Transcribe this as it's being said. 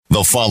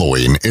The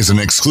following is an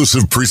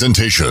exclusive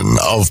presentation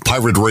of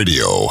Pirate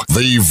Radio,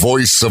 the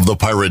voice of the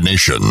Pirate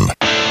Nation.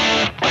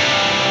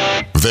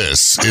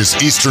 This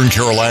is Eastern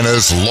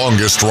Carolina's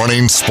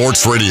longest-running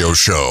sports radio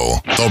show.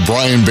 The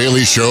Brian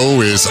Bailey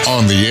Show is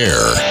on the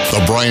air.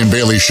 The Brian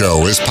Bailey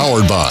Show is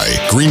powered by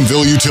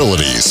Greenville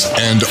Utilities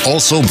and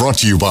also brought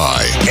to you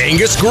by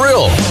Angus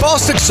Grill,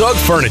 Bostic Sugg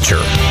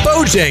Furniture,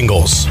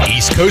 Bojangles,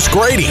 East Coast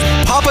Grading,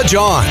 Papa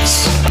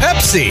John's,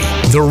 Pepsi,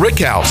 The Rick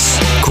House,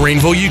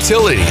 Greenville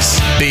Utilities,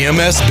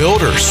 BMS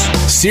Builders,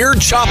 Seared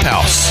Chop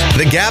House,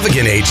 The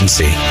Gavigan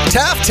Agency,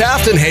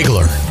 Taft and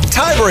Hagler,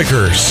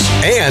 Tiebreakers,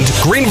 and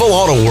Greenville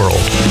Auto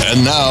World.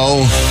 And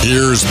now,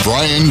 here's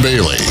Brian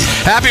Bailey.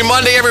 Happy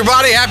Monday,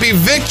 everybody. Happy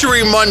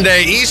Victory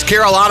Monday. East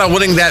Carolina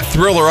winning that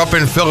thriller up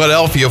in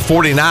Philadelphia,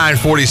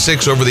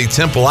 49-46 over the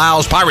Temple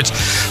Owls. Pirates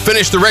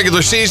finished the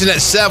regular season at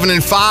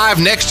 7-5.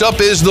 Next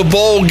up is the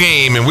bowl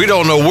game, and we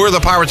don't know where the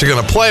Pirates are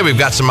going to play. We've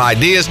got some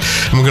ideas,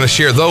 and we're going to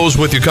share those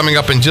with you coming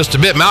up in just a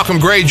bit. Malcolm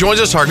Gray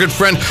joins us, our good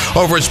friend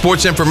over at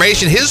Sports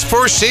Information. His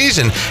first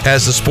season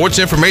as the Sports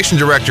Information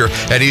Director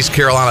at East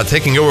Carolina,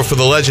 taking over for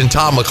the legend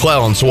Tom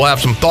McClellan. So we'll have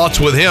some thoughts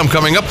with him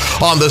coming up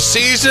on the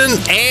season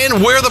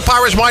and where the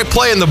Pirates might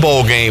play in the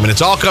bowl game. And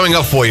it's all coming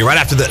up for you right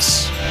after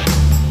this.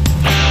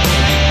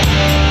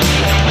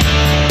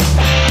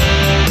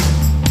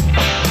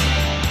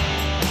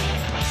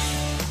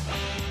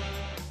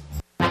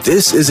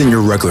 This isn't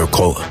your regular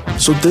cola,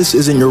 so this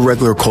isn't your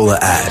regular cola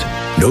ad.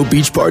 No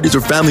beach parties or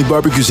family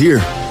barbecues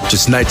here,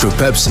 just Nitro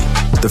Pepsi,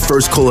 the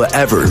first cola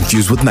ever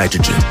infused with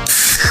nitrogen.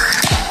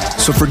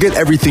 So forget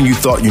everything you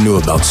thought you knew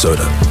about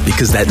soda,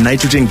 because that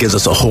nitrogen gives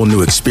us a whole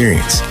new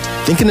experience.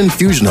 Think an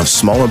infusion of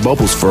smaller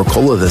bubbles for a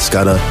cola that's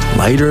got a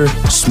lighter,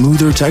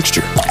 smoother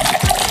texture.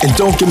 And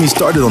don't get me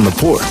started on the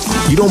pour.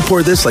 You don't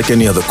pour this like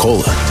any other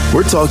cola.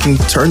 We're talking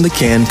turn the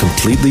can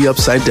completely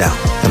upside down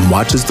and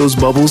watch as those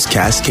bubbles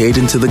cascade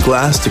into the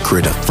glass to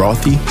create a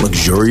frothy,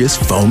 luxurious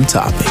foam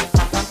topping.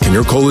 Can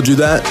your cola do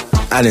that?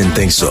 I didn't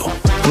think so.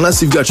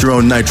 Unless you've got your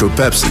own Nitro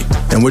Pepsi,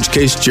 in which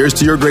case, cheers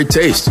to your great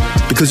taste.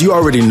 Because you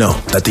already know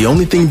that the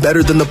only thing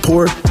better than the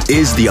pour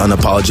is the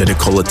unapologetic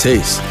cola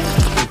taste.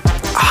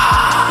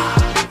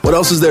 Ah, what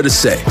else is there to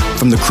say?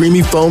 From the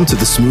creamy foam to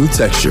the smooth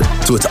texture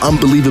to its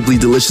unbelievably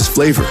delicious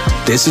flavor,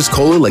 this is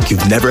cola like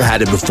you've never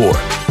had it before.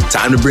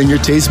 Time to bring your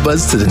taste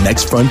buds to the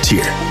next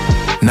frontier.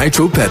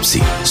 Nitro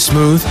Pepsi.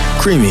 Smooth,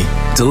 creamy,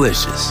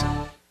 delicious.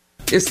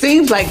 It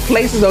seems like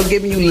places are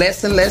giving you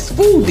less and less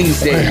food these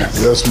days.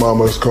 Yes,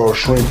 Mama, it's called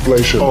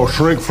shrinkflation. Oh,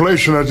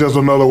 shrinkflation is just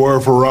another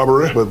word for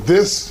robbery. But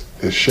this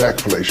is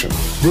shackflation.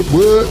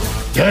 What?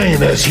 Dang,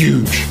 that's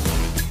huge.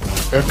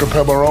 Extra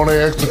pepperoni,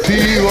 extra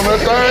cheese on that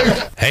thing.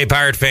 Hey,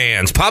 Pirate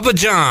fans, Papa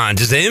John's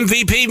is the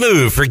MVP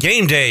move for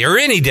game day or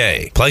any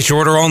day. Place your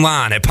order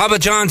online at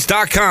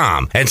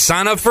papajohns.com and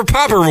sign up for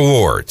Papa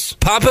Rewards.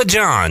 Papa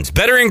John's,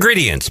 better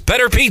ingredients,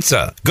 better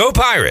pizza. Go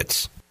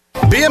Pirates.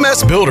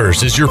 BMS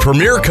Builders is your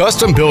premier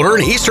custom builder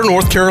in Eastern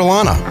North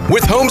Carolina.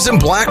 With homes in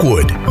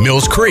Blackwood,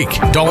 Mills Creek,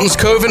 Dalton's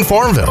Cove in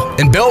Farmville,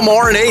 and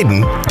Belmar and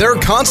Ayden, they're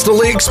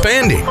constantly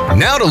expanding.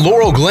 Now to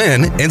Laurel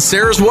Glen and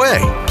Sarah's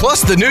Way,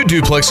 plus the new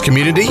duplex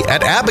community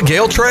at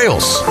Abigail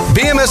Trails.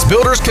 BMS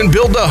Builders can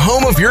build the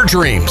home of your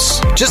dreams.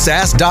 Just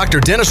ask Dr.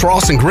 Dennis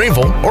Ross in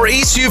Greenville or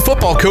ECU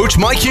football coach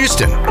Mike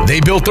Houston.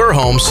 They built their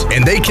homes,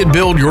 and they can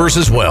build yours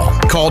as well.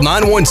 Call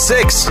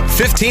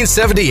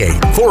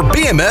 916-1578 for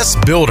BMS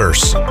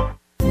Builders.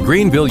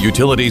 Greenville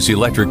Utilities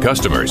electric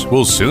customers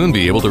will soon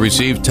be able to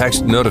receive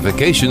text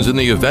notifications in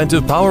the event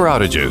of power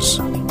outages.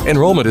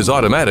 Enrollment is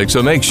automatic,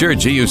 so make sure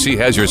GUC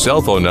has your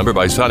cell phone number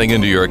by signing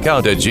into your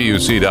account at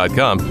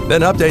GUC.com,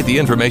 then update the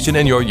information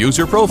in your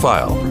user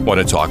profile. Want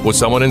to talk with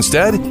someone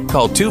instead?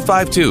 Call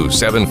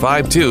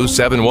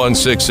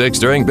 252-752-7166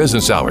 during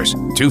business hours.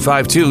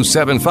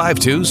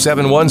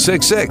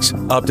 252-752-7166.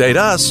 Update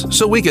us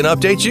so we can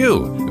update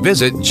you.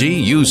 Visit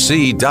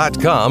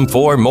GUC.com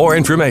for more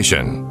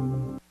information.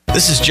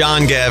 This is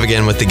John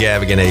Gavigan with the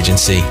Gavigan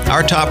Agency.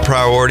 Our top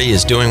priority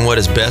is doing what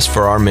is best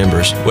for our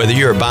members. Whether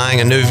you are buying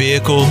a new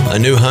vehicle, a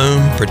new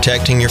home,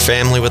 protecting your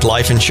family with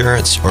life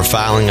insurance, or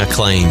filing a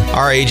claim,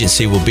 our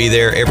agency will be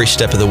there every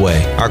step of the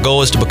way. Our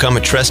goal is to become a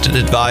trusted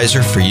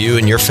advisor for you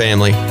and your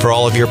family for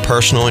all of your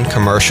personal and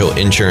commercial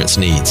insurance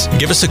needs.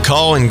 Give us a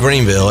call in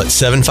Greenville at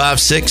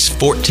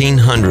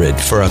 756-1400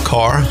 for a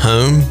car,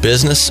 home,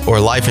 business, or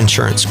life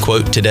insurance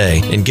quote today,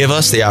 and give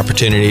us the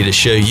opportunity to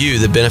show you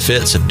the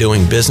benefits of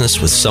doing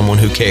business with someone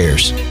who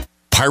cares.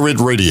 Pirate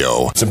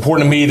Radio. It's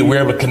important to me that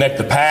we're able to connect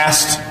the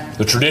past,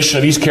 the tradition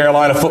of East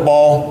Carolina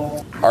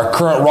football, our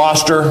current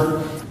roster,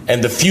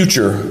 and the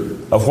future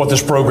of what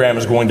this program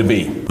is going to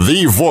be.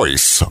 The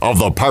voice of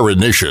the Pirate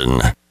Nation.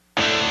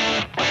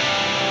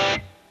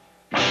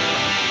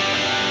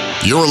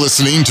 You're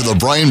listening to The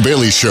Brian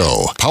Bailey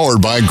Show,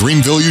 powered by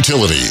Greenville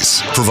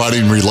Utilities,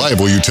 providing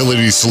reliable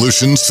utility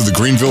solutions to the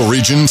Greenville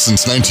region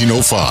since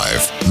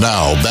 1905.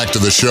 Now, back to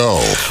the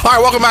show. All right,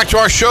 welcome back to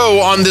our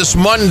show on this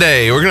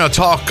Monday. We're going to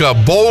talk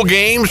bowl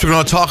games. We're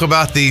going to talk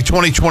about the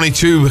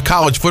 2022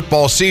 college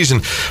football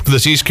season for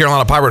this East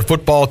Carolina Pirate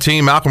football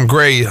team. Malcolm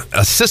Gray,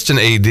 assistant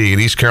AD at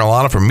East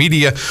Carolina for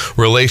Media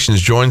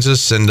Relations, joins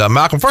us. And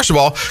Malcolm, first of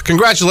all,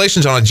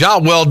 congratulations on a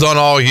job well done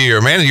all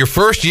year, man. Your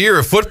first year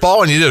of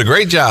football, and you did a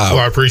great job. Well,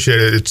 I appreciate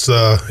it.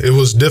 It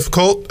was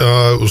difficult.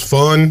 It was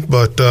fun,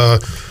 but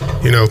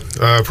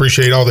I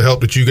appreciate all the help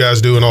that you guys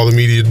do and all the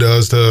media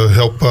does to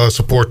help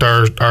support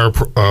our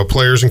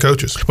players and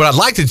coaches. What I'd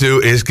like to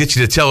do is get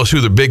you to tell us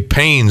who the big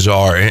pains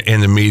are in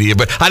the media,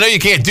 but I know you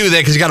can't do that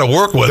because you got to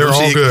work with them. They're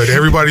all good.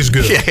 Everybody's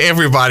good. Yeah,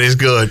 everybody's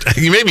good.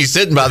 You may be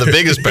sitting by the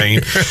biggest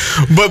pain,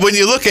 but when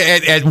you look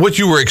at what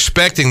you were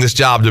expecting this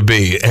job to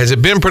be, has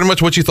it been pretty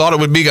much what you thought it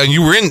would be?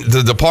 You were in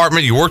the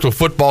department, you worked with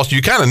football, so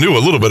you kind of knew a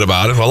little bit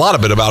about it, a lot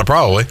of it about it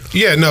probably.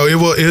 Yeah, no, it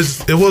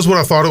was what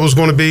I thought it was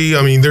going to be.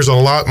 I mean, there's a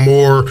lot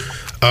more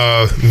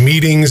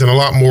meetings and a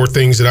lot more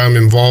things that I'm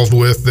involved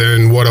with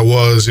than what I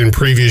was in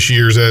previous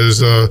years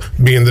as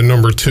being the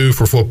number 2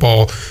 for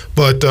football.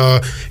 But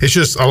it's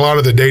just a lot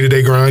of the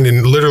day-to-day grind,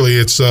 and literally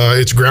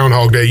it's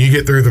Groundhog Day. You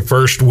get through the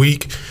first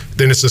week,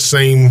 then it's the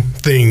same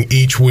thing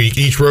each week.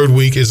 Each road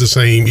week is the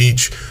same.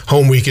 Each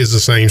home week is the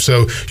same.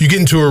 So you get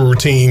into a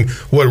routine.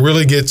 What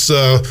really gets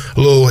a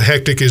little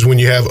hectic is when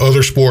you have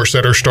other sports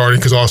that are starting,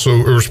 because also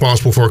we're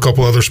responsible for a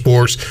couple other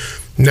sports.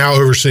 Now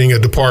overseeing a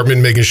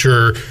department, making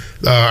sure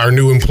our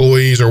new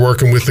employees are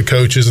working with the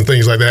coaches and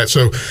things like that.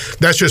 So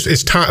that's just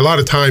a lot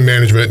of time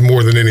management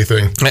more than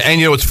anything.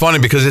 And it's funny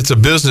because it's a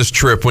business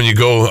trip when you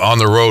go on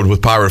the road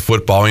with Pirate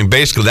football. I mean,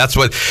 basically that's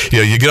what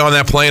you get on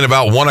that plane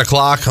about 1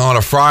 o'clock on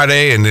a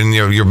Friday, and then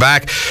you're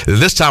back.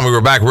 This time we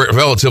were back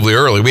relatively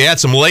early. We had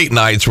some late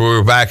nights where we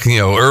were back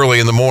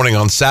early in the morning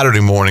on Saturday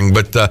morning,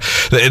 but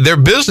they're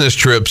business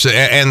trips.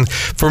 And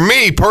for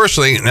me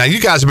personally, now you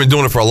guys have been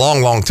doing it for a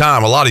long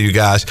time. A lot of you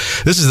guys.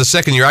 This is the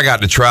second year I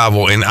got to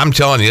travel, and I'm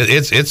telling you,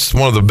 it's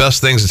one of the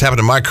best things that's happened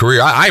in my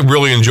career. I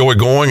really enjoy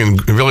going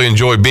and really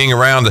enjoy being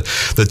around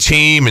the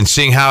team and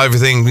seeing how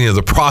everything,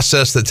 the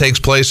process that takes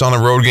place on a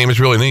road game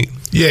is really neat.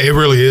 Yeah, it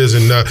really is.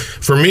 And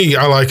for me,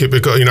 I like it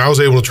because, I was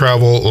able to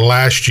travel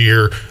last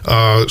year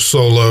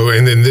solo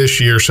and then this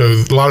year. So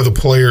a lot of the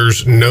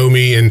players know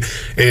me. And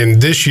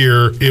this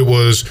year it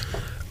was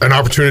an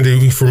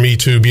opportunity for me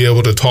to be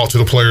able to talk to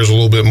the players a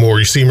little bit more.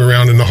 You see them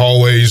around in the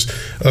hallways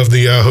of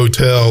the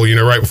hotel,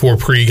 right before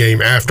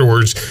pregame,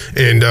 afterwards,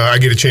 and I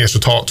get a chance to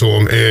talk to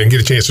them and get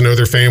a chance to know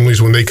their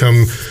families when they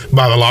come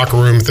by the locker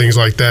room, things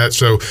like that.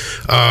 So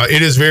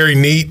it is very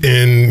neat.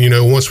 And,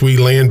 once we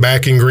land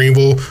back in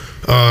Greenville,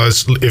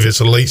 if it's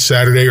a late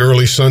Saturday,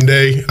 early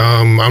Sunday,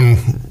 I'm,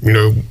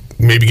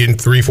 maybe getting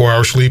 3-4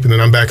 hours sleep, and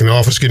then I'm back in the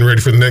office getting ready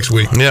for the next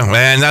week. Yeah,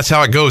 and that's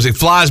how it goes. It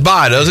flies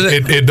by, doesn't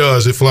it? It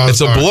does. It flies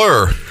by. It's a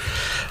blur.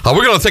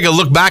 We're going to take a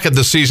look back at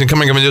the season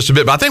coming up in just a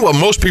bit, but I think what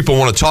most people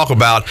want to talk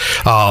about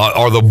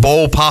are the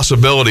bowl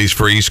possibilities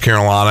for East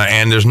Carolina,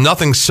 and there's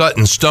nothing set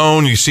in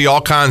stone. You see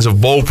all kinds of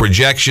bowl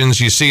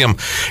projections. You see them,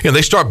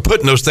 they start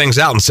putting those things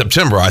out in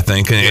September, I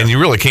think, and you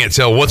really can't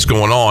tell what's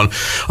going on.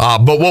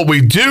 But what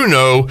we do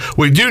know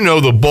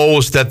the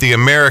bowls that the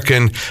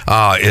American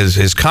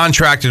is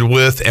contracted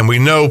with, and we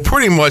know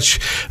pretty much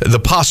the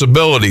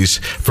possibilities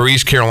for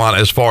East Carolina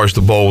as far as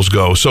the bowls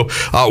go. So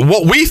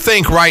what we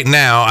think right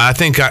now, I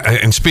think,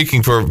 and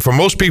speaking for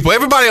most people,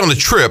 everybody on the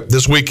trip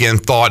this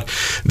weekend thought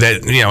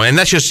that, and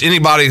that's just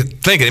anybody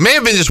thinking. It may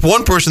have been just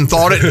one person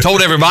thought it and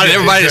told everybody, and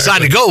everybody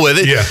decided to go with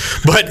it. Yeah.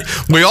 But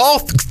we all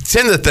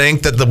tend to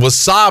think that the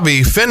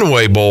Wasabi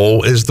Fenway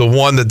Bowl is the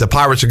one that the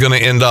Pirates are going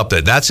to end up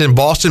at. That's in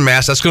Boston,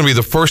 Mass. That's going to be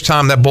the first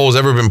time that bowl has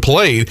ever been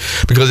played,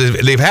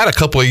 because they've had a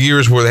couple of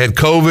years where they had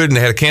COVID and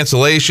they had a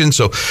cancellation.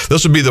 So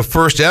this would be the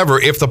first ever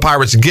if the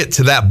Pirates get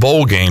to that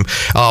bowl game.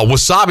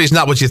 Wasabi is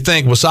not what you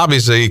think. Wasabi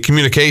is a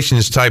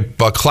communications type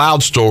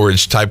cloud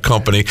storage type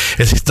company.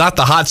 It's not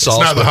the hot sauce.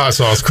 It's not the hot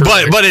sauce,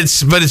 correct. But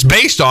it's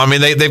based on.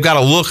 They've got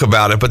a look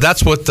about it. But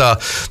that's what the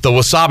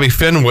Wasabi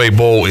Fenway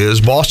Bowl is,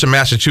 Boston,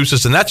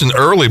 Massachusetts, and that's an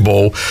early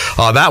bowl.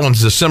 That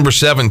one's December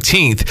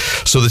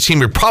 17th. So the team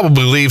would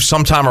probably leave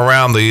sometime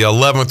around the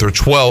 11th or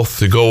 12th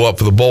to go up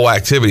for the bowl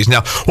activities.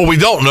 Now, what we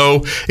don't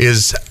know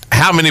is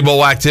how many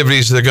bowl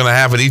activities they're going to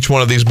have at each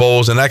one of these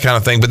bowls and that kind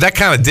of thing. But that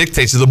kind of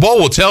dictates it. The bowl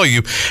will tell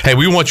you, hey,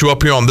 we want you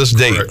up here on this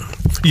date.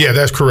 Correct. Yeah,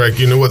 that's correct.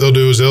 What they'll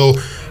do is they'll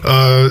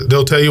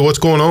tell you what's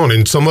going on,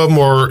 and some of them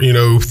are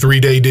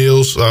 3-day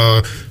deals.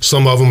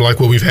 Some of them, like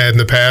what we've had in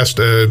the past,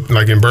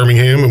 like in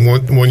Birmingham in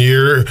one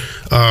year,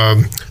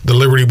 the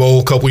Liberty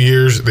Bowl a couple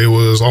years, it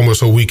was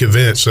almost a week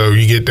event. So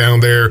you get down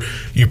there,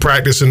 you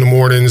practice in the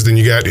mornings, then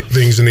you got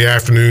things in the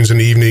afternoons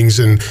and evenings,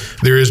 and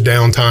there is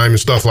downtime and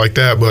stuff like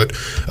that. But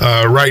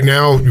right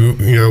now,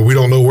 we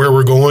don't know where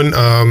we're going.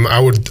 I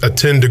would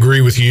tend to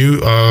agree with you.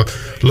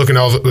 Looking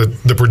at all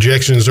the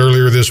projections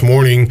earlier this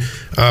morning,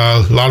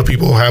 a lot of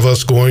people have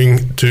us going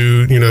going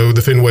to,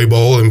 the Fenway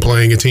Bowl and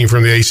playing a team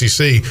from the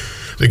ACC.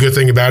 The good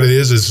thing about it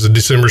is it's a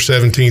December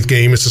 17th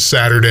game. It's a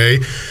Saturday.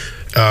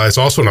 It's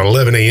also an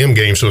 11 a.m.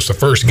 game, so it's the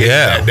first game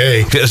that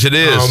day. Yes, it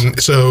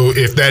is. So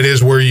if that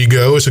is where you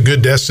go, it's a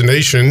good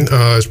destination.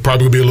 It's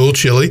probably going to be a little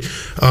chilly,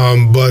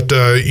 but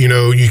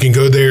you can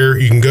go there.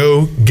 You can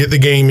go get the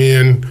game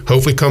in,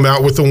 hopefully come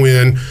out with a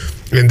win.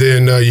 And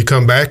then you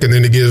come back, and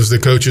then it gives the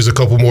coaches a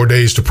couple more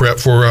days to prep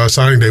for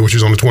signing day, which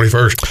is on the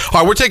 21st.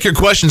 All right, we'll take your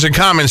questions and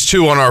comments,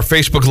 too, on our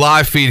Facebook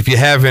Live feed if you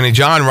have any.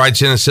 John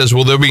writes in and says,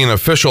 will there be an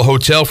official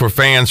hotel for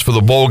fans for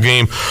the bowl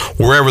game,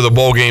 wherever the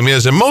bowl game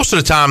is? And most of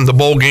the time, the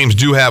bowl games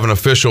do have an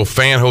official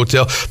fan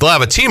hotel. They'll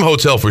have a team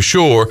hotel for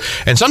sure,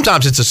 and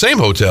sometimes it's the same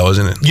hotel,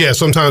 isn't it? Yeah,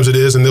 sometimes it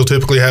is, and they'll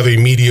typically have a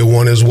media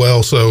one as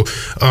well. So,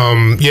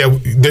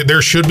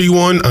 there should be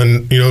one.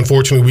 And,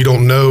 unfortunately, we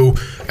don't know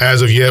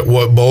as of yet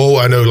what bowl.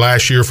 I know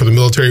last year for the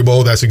Military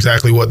Bowl, that's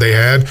exactly what they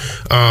had.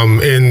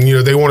 And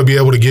they want to be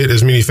able to get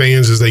as many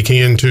fans as they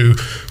can to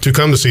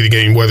come to see the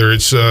game, whether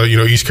it's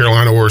East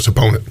Carolina or its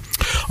opponent.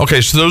 Okay,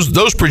 so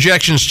those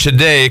projections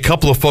today, a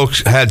couple of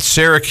folks had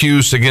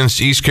Syracuse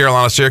against East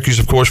Carolina. Syracuse,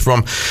 of course,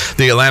 from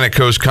the Atlantic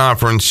Coast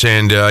Conference,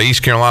 and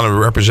East Carolina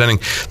representing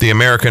the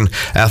American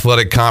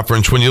Athletic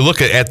Conference. When you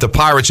look at the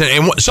Pirates,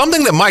 and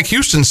something that Mike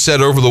Houston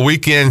said over the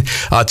weekend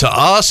to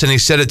us, and he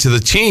said it to the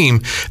team,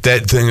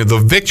 that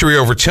the victory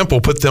over Temple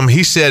put them,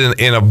 he said,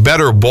 in a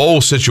better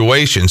bowl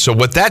situation. So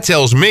what that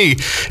tells me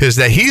is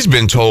that he's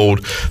been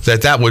told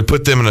that would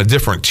put them in a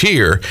different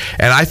tier.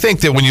 And I think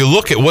that when you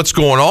look at what's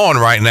going on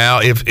right now,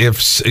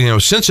 if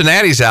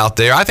Cincinnati's out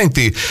there, I think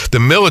the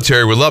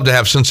military would love to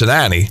have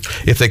Cincinnati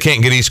if they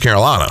can't get East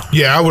Carolina.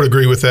 Yeah, I would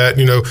agree with that.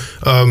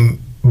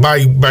 By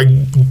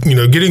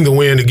getting the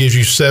win, it gives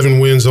you 7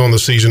 wins on the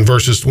season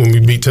versus when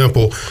we beat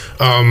Temple.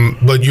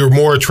 But you're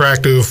more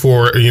attractive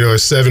for a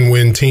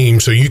 7-win team,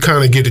 so you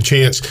kind of get a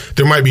chance.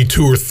 There might be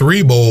 2 or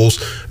 3 bowls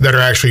that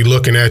are actually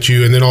looking at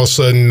you, and then all of a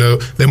sudden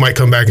they might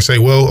come back and say,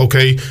 well,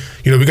 okay,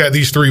 we got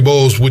these 3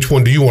 bowls. Which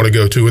one do you want to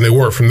go to? And they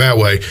work from that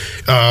way.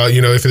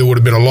 If it would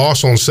have been a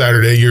loss on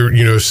Saturday, you're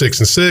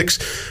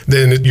 6-6.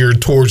 Then you're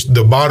towards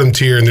the bottom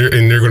tier, and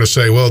they're going to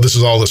say, well, this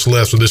is all that's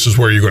left, so this is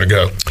where you're going to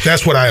go.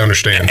 That's what I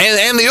understand.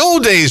 And the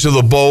old days of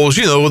the bowls,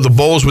 the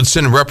bowls would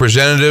send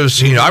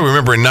representatives. I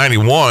remember in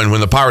 '91 when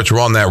the Pirates were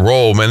on that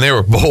roll, man, they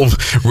were bowl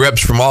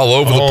reps from all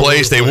over the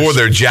place. They wore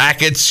their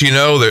jackets,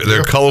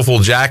 their colorful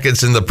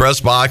jackets in the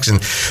press box, and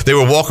they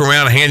would walk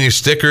around and hand you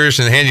stickers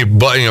and hand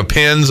you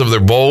pins of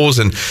their bowls.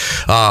 And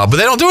but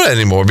they don't do it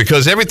anymore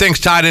because everything's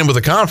tied in with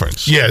the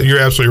conference. Yeah, you're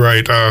absolutely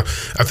right.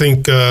 I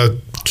think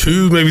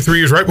 2, maybe 3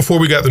 years right before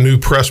we got the new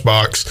press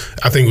box,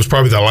 I think it was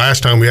probably the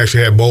last time we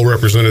actually had bowl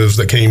representatives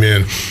that came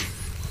in.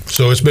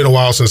 So it's been a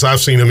while since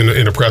I've seen them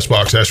in the press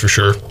box, that's for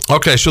sure.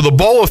 Okay, so the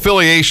bowl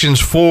affiliations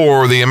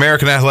for the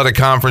American Athletic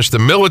Conference, the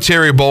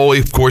Military Bowl,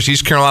 of course,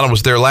 East Carolina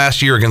was there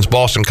last year against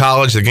Boston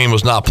College. The game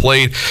was not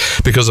played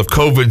because of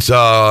COVID's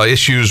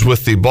issues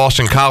with the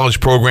Boston College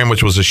program,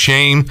 which was a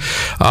shame.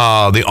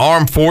 The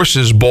Armed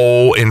Forces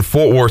Bowl in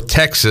Fort Worth,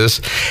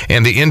 Texas,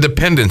 and the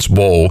Independence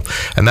Bowl,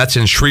 and that's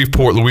in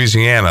Shreveport,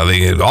 Louisiana.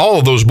 All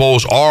of those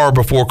bowls are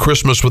before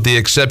Christmas with the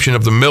exception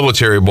of the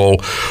Military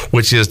Bowl,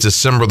 which is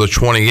December the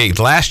 28th.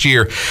 Last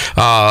year,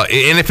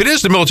 and if it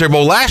is the Military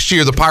Bowl, last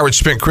year the Pirates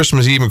spent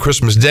Christmas Eve and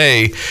Christmas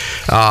Day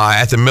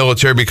at the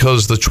Military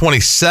because the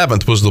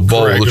 27th was the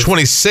bowl. Correct. The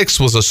 26th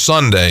was a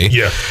Sunday,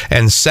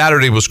 and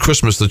Saturday was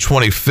Christmas the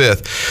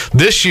 25th.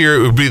 This year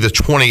it would be the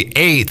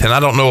 28th, and I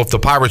don't know if the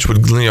Pirates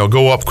would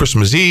go up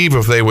Christmas Eve,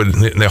 if they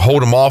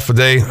hold them off a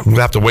day. We'll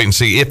have to wait and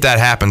see if that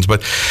happens,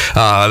 but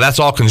that's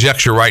all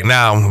conjecture right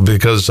now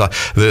because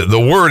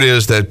the word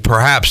is that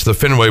perhaps the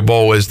Fenway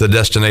Bowl is the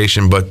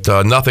destination, but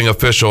nothing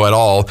official at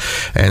all.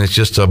 And it's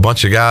just a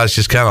bunch of guys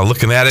just kind of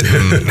looking at it.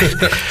 And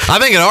I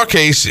think in our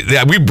case,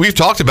 we've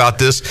talked about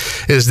this,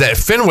 is that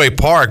Fenway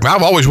Park,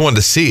 I've always wanted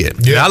to see it.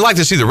 Yeah. I'd like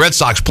to see the Red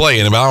Sox play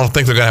in it, but I don't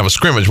think they're going to have a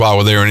scrimmage while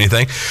we're there or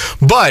anything.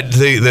 But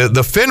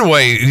the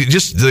Fenway,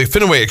 just the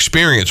Fenway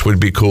experience would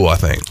be cool, I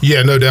think.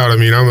 Yeah, no doubt. I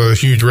mean, I'm a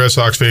huge Red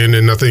Sox fan,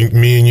 and I think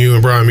me and you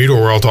and Brian Meadle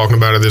were all talking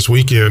about it this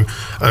weekend.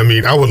 I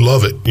mean, I would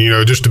love it,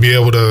 just to be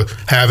able to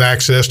have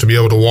access, to be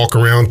able to walk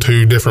around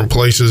to different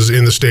places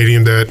in the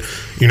stadium that,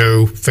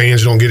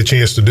 fans don't get a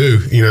chance to do,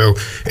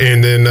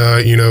 and then,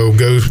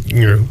 go,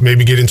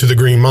 maybe get into the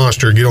Green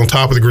Monster, get on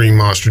top of the Green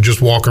Monster,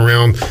 just walk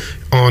around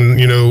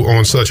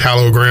on such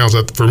hallowed grounds.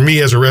 For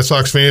me as a Red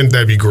Sox fan,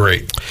 that'd be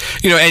great.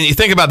 And you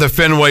think about the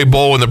Fenway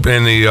Bowl, and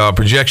the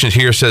projections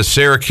here says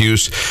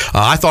Syracuse.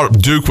 I thought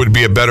Duke would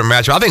be a better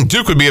matchup. I think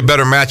Duke would be a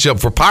better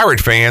matchup for Pirate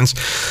fans,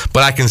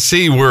 but I can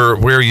see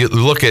where you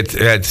look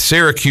at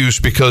Syracuse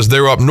because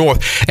they're up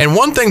north. And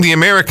one thing the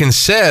American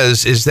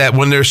says is that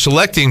when they're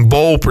selecting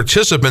bowl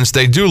participants,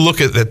 they do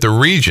look at the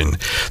region.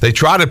 They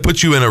try to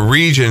put you in a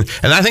region,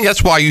 and I think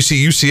that's why you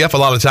see UCF a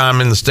lot of time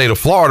in the state of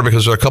Florida,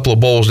 because there are a couple of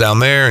bowls down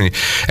there, and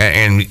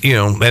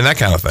that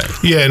kind of thing.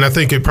 Yeah, and I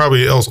think it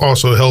probably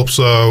also helps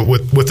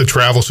with the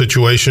travel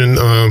situation.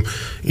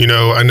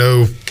 I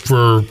know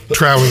for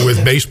traveling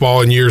with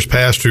baseball in years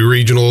past to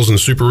regionals and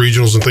super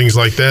regionals and things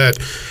like that,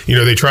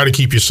 they try to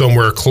keep you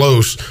somewhere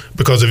close,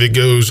 because if it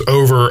goes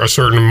over a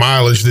certain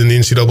mileage, then the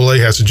NCAA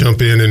has to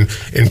jump in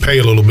and pay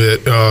a little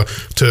bit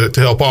to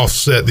help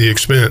offset the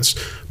expense.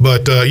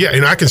 But,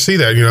 and I can see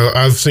that.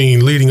 I've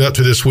seen leading up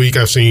to this week,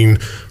 I've seen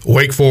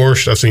Wake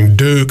Forest, I've seen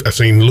Duke, I've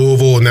seen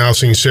Louisville, and now I've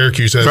seen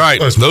Syracuse. Right.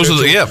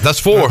 That's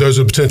 4. Those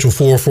are potential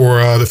 4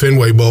 for the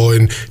Fenway Bowl.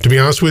 And to be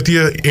honest with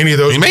you, any of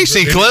those. You may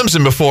see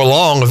Clemson before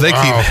long if they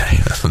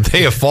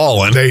they have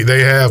fallen.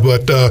 They have,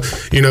 but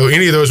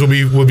any of those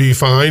will be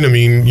fine. I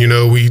mean,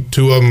 we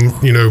 2 of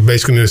them,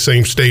 basically in the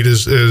same state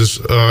as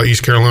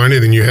East Carolina.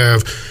 Then you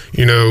have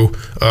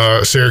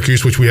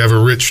Syracuse, which we have a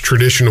rich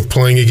tradition of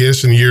playing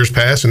against in years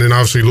past, and then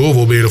obviously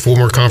Louisville being a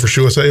former Conference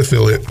USA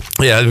affiliate.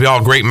 Yeah, it'd be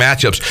all great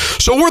matchups.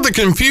 So where the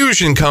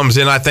confusion comes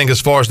in, I think, as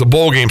far as the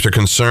bowl games are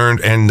concerned,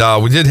 and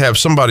we did have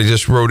somebody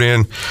just wrote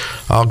in,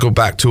 I'll go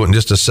back to it in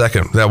just a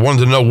second, that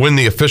wanted to know when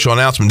the official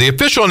announcement. The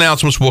official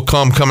announcements will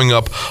coming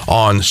up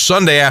on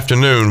Sunday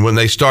afternoon when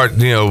they start,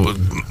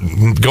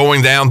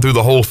 going down through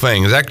the whole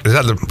thing. Is that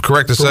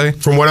correct to say?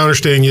 From what I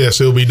understand,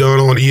 yes. It'll be done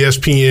on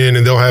ESPN,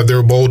 and they'll have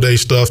their bowl day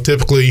stuff.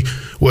 Typically,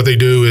 what they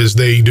do is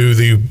they do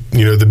the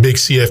big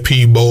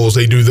CFP bowls.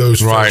 They do those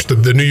first,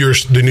 the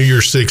New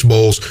Year's 6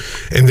 bowls,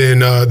 and then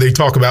they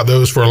talk about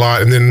those for a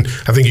lot. And then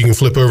I think you can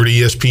flip over to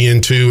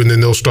ESPN too, and then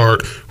they'll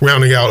start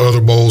rounding out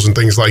other bowls and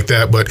things like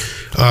that. But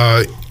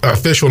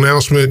official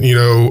announcement,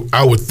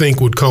 I would think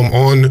would come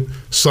on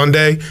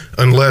Sunday,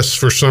 unless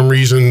for some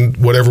reason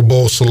whatever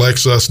bowl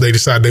selects us, they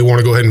decide they want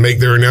to go ahead and make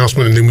their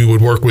announcement, and then we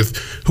would work with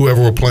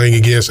whoever we're playing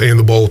against and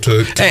the bowl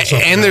to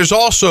and there's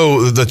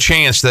also the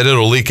chance that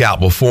it'll leak out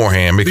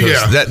beforehand,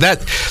 because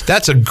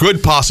that's a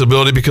good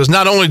possibility, because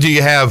not only do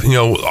you have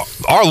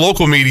our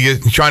local media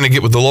trying to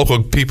get with the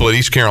local people at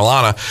East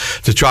Carolina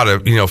to try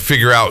to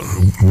figure out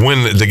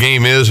when the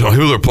game is or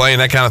who they're playing,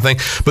 that kind of thing,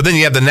 but then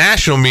you have the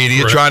national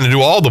media trying to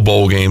do all the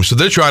bowl games, so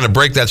they're trying to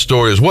break that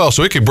story as well,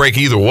 so it could break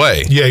either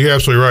way. Yeah,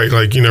 you're absolutely right.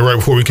 Like, right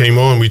before we came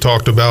on, we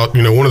talked about,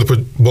 one of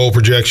the bowl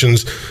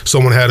projections,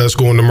 someone had us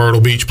going to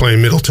Myrtle Beach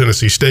playing Middle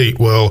Tennessee State.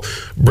 Well,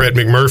 Brett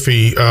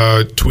McMurphy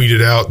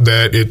tweeted out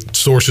that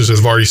sources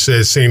have already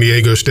said San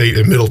Diego State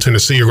and Middle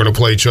Tennessee are going to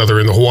play each other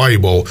in the Hawaii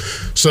Bowl.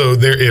 So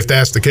if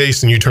that's the case,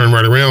 then you turn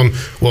right around,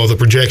 well, the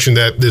projection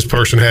that this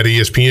person had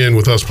ESPN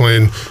with us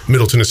playing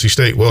Middle Tennessee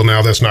State, well,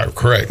 now that's not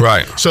correct.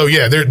 Right. So,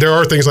 yeah, there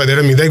are things like that.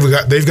 I mean,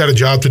 they've got a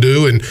job to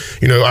do, and,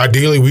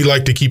 ideally we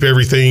like to keep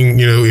everything,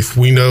 if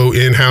we know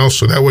in-house,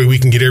 so that way we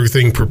can get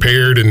everything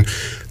prepared, and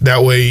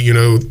that way,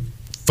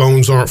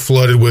 phones aren't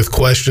flooded with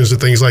questions and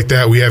things like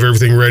that. We have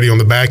everything ready on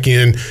the back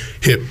end,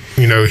 hit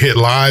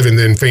live, and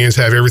then fans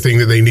have everything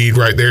that they need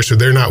right there, so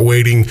they're not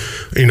waiting,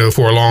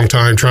 for a long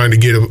time trying to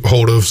get a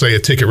hold of, say, a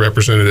ticket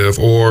representative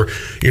or,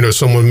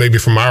 someone maybe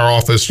from our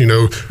office,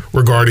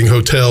 regarding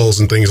hotels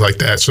and things like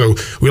that. So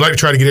we like to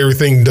try to get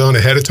everything done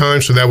ahead of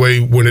time, so that way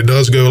when it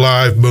does go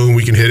live, boom,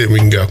 we can hit it and we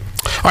can go.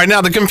 All right,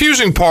 now the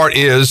confusing part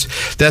is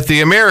that the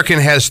American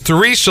has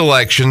 3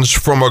 selections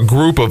from a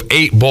group of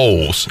 8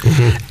 bowls,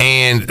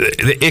 and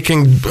it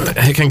can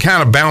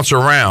kind of bounce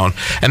around,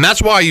 and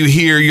that's why you'll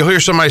hear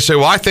somebody say,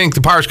 "Well, I think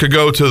the Pirates could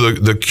go to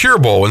the Cure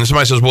Bowl," and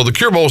somebody says, "Well, the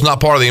Cure Bowl is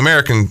not part of the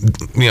American,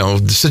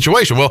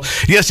 situation." Well,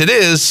 yes, it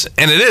is,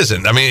 and it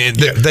isn't. I mean,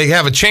 they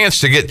have a chance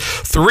to get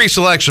 3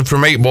 selections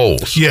from 8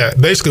 bowls. Yeah,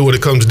 basically what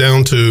it comes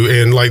down to,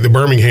 and like the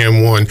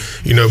Birmingham one,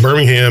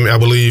 Birmingham, I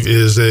believe,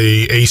 is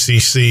a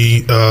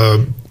ACC.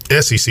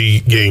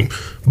 SEC game,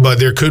 but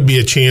there could be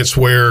a chance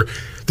where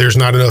there's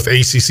not enough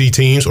ACC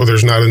teams or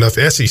there's not enough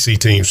SEC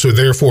teams. So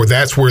therefore,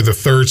 that's where the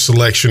 3rd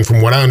selection,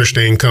 from what I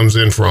understand, comes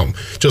in from.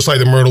 Just like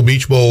the Myrtle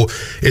Beach Bowl,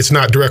 it's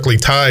not directly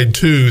tied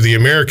to the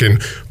American,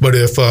 but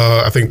if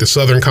I think the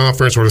Southern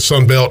Conference or the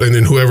Sun Belt and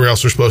then whoever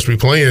else are supposed to be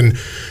playing,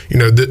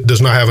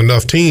 does not have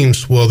enough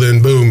teams, well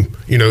then boom,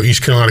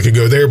 East Carolina could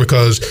go there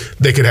because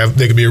they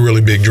could be a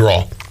really big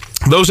draw.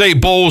 Those 8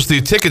 bowls, the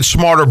Ticket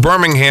Smarter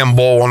Birmingham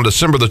Bowl on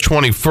December the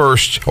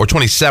 21st, or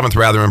 27th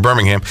rather, in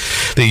Birmingham.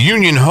 The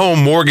Union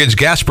Home Mortgage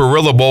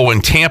Gasparilla Bowl in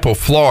Tampa,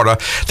 Florida.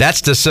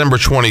 That's December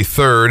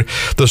 23rd.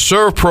 The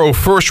ServPro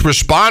First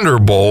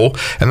Responder Bowl,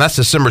 and that's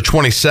December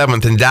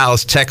 27th in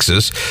Dallas,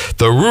 Texas.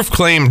 The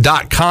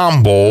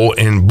RoofClaim.com Bowl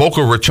in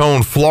Boca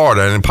Raton,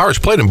 Florida. And the Pirates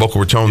played in Boca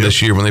Raton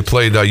this year when they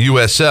played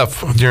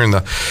USF during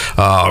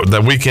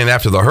the weekend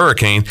after the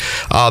hurricane.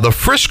 The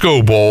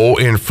Frisco Bowl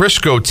in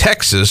Frisco,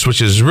 Texas,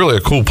 which is really a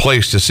cool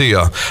place to see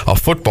a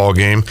football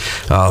game,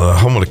 the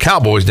home of the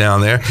Cowboys down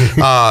there.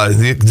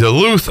 The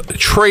Duluth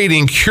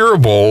Trading Cure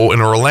Bowl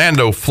in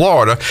Orlando,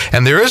 Florida,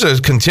 and there is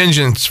a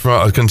contingent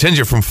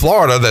from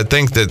Florida that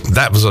think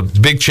that was a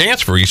big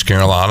chance for East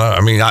Carolina.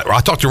 I mean,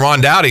 I talked to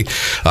Ron Dowdy,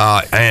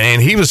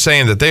 and he was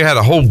saying that they had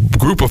a whole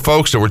group of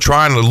folks that were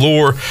trying to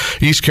lure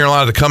East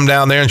Carolina to come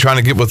down there and trying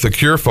to get with the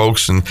Cure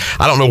folks, and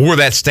I don't know where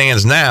that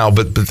stands now,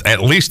 but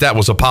at least that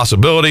was a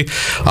possibility.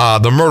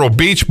 The Myrtle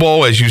Beach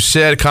Bowl, as you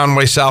said,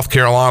 Conway, South South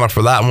Carolina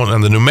for that one,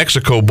 and the New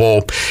Mexico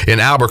Bowl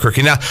in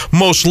Albuquerque. Now,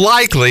 most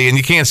likely, and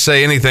you can't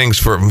say anything's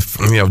for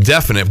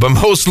definite, but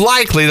most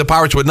likely the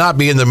Pirates would not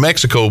be in the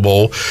Mexico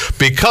Bowl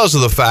because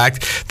of the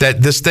fact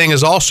that this thing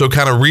is also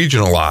kind of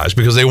regionalized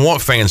because they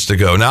want fans to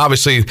go. Now,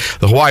 obviously,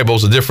 the Hawaii Bowl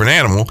is a different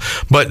animal,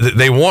 but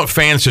they want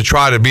fans to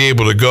try to be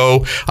able to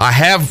go. I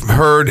have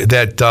heard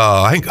that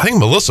I think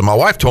Melissa, my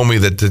wife, told me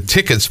that the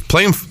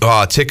plane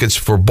tickets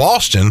for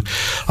Boston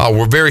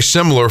were very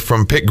similar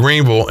from Pitt,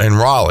 Greenville, and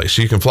Raleigh.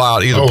 So you can fly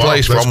out either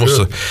place for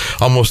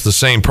almost the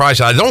same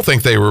price. I don't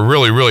think they were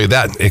really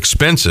that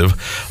expensive.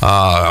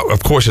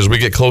 Of course, as we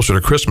get closer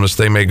to Christmas,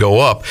 they may go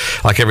up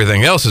like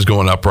everything else is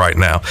going up right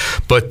now.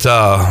 But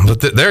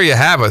there you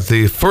have it.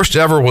 The first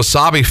ever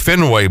Wasabi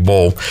Fenway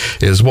Bowl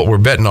is what we're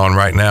betting on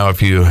right now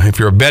if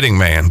you're a betting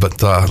man.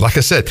 But like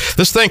I said,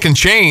 this thing can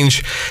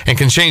change and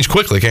can change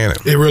quickly, can't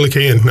it? It really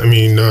can. I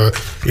mean,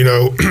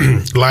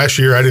 last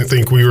year I didn't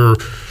think we were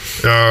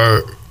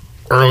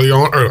early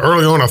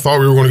on I thought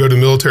we were going to go to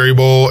the Military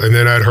Bowl, and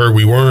then I'd heard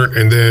we weren't,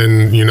 and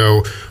then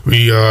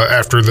we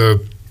after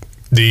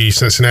the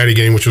Cincinnati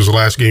game, which was the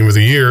last game of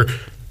the year,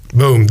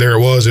 boom, there it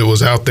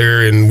was out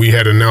there, and we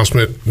had an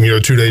announcement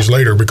 2 days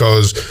later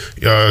because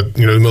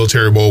the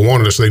Military Bowl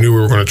wanted us. They knew we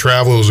were going to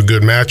travel. It was a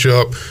good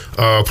matchup,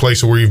 a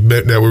place that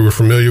we were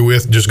familiar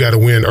with. Just got a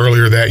win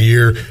earlier that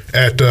year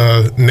at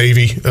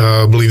Navy.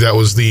 I believe that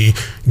was the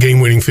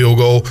game-winning field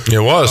goal. It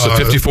was a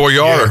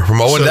 54-yarder from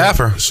Owen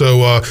Daffer.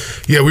 So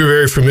we were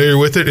very familiar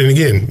with it. And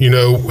again,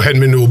 hadn't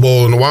been to a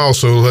bowl in a while,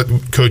 so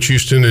Coach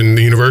Houston and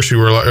the university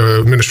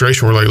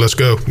administration were like, "Let's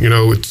go.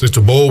 It's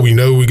a bowl. We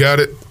know we got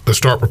it. Let's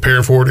start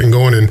preparing for it and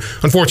going." And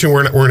unfortunately,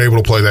 we weren't able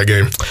to play that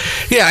game.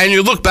 Yeah, and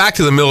you look back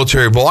to the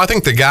Military Bowl. I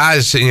think the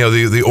guys,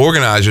 the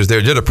organizers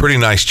there did a pretty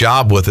nice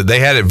job with it. They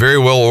had it very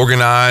well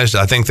organized.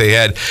 I think they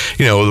had,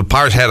 the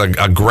Pirates had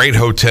a great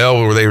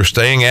hotel where they were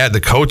staying at.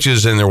 The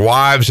coaches and their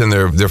wives and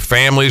their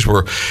families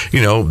were,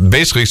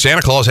 basically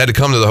Santa Claus had to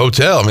come to the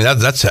hotel. I mean,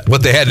 that's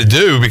what they had to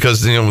do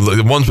because,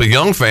 the ones with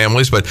young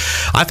families. But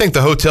I think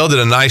the hotel did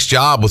a nice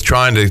job with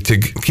trying to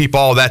keep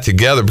all of that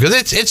together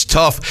because it's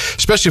tough,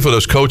 especially for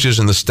those coaches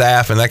and the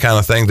staff and that kind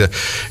of thing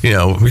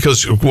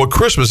because what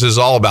Christmas is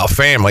all about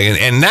family.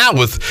 And now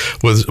with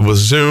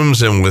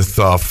Zooms and with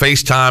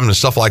FaceTime and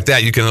stuff like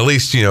that, you can at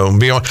least,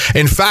 be on.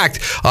 In fact,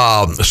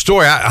 a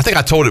story, I think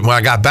I told it when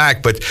I got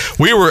back, but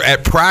we were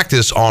at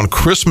practice on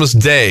Christmas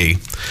Day.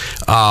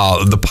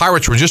 The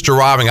Pirates were just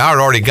arriving. I had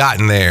already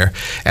gotten there,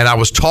 and I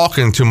was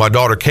talking to my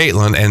daughter,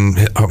 Caitlin,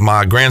 and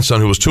my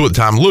grandson, who was 2 at the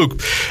time,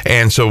 Luke.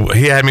 And so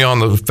he had me on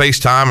the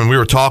FaceTime, and we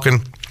were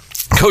talking.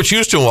 Coach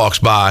Houston walks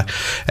by,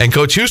 and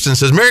Coach Houston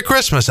says, "Merry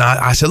Christmas." And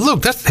I said,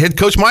 "Luke, that's head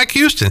coach Mike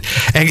Houston."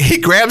 And he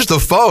grabs the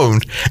phone,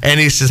 and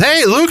he says,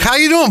 "Hey, Luke, how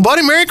you doing,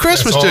 buddy? Merry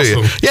Christmas to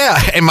you."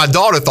 Yeah, and my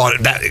daughter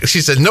thought that.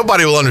 She said,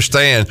 "Nobody will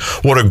understand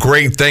what a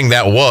great thing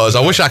that was. I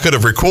wish I could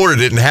have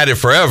recorded it and had it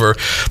forever."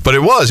 But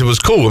it was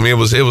cool. I mean,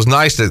 it was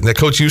nice that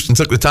Coach Houston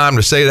took the time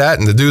to say that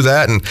and to do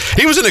that. And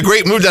he was in a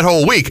great mood that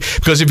whole week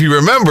because if you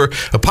remember,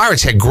 the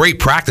Pirates had great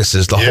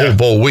practices the whole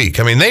bowl week.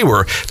 I mean, they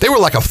were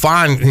like a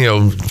fine,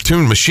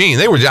 tuned machine.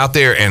 They were out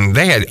there and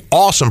they had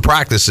awesome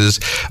practices,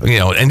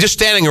 and just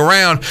standing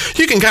around,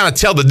 you can kind of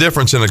tell the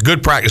difference in a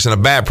good practice and a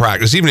bad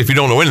practice, even if you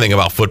don't know anything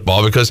about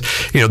football, because,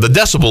 the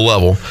decibel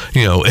level,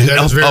 is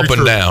up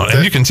and down,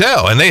 and you can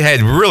tell. And they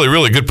had really,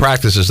 really good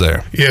practices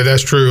there. Yeah,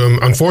 that's true.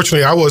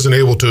 Unfortunately, I wasn't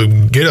able to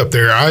get up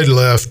there. I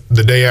left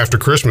the day after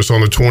Christmas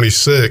on the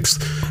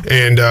 26th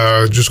and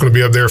just going to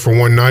be up there for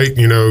one night,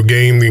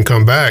 game, then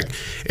come back.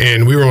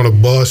 And we were on a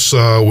bus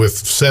with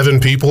 7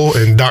 people,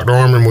 and Dr.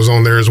 Armand was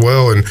on there as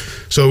well. And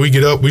so we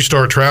get up, we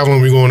start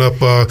traveling, we're going up,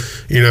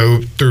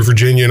 through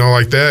Virginia and all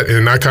like that.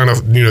 And I kind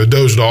of,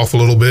 dozed off a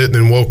little bit and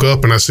then woke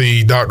up and I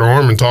see Dr.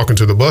 Armand talking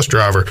to the bus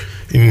driver.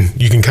 And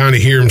you can kind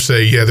of hear him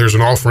say, "Yeah, there's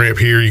an off ramp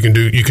here. You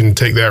can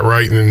take that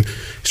right," and then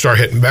start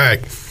heading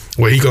back.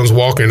 Well, he comes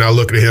walking and I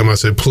look at him. I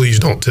said, "Please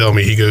don't tell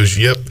me." He goes,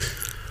 "Yep."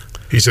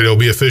 He said, "It'll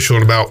be official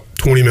in about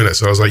 20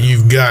 minutes. I was like,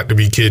 "You've got to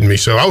be kidding me."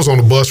 So I was on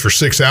the bus for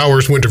 6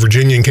 hours, went to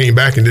Virginia and came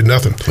back and did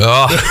nothing.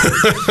 Well,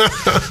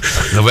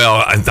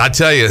 I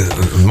tell you,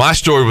 my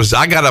story was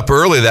I got up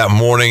early that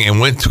morning and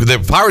went to the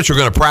Pirates were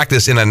going to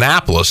practice in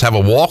Annapolis, have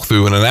a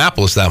walkthrough in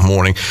Annapolis that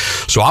morning.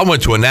 So I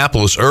went to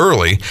Annapolis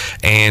early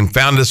and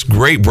found this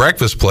great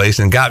breakfast place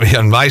and got me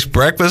a nice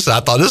breakfast. I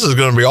thought this is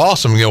going to be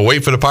awesome.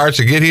 Wait for the Pirates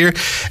to get here.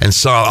 And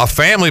so a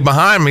family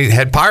behind me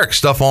had Pirate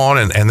stuff on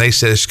and they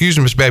said, "Excuse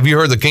me, Mr. Babb, have you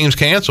heard the game's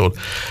canceled?"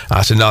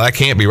 I said, "No, that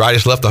can't be right. I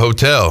just left the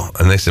hotel."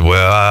 And they said,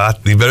 "Well,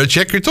 you better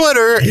check your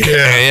Twitter."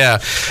 Yeah.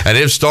 And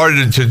it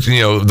started to,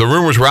 the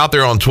rumors were out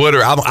there on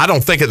Twitter. I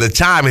don't think at the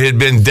time it had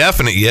been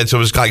definite yet. So it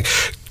was like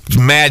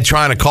mad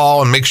trying to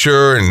call and make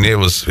sure. And it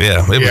was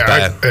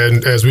bad.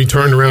 And as we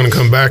turned around and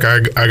come back, I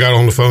got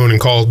on the phone and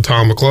called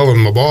Tom McClellan,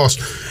 my boss,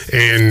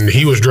 and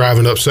he was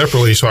driving up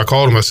separately. So I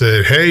called him. I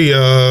said, "Hey,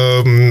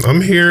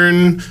 I'm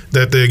hearing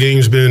that the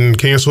game's been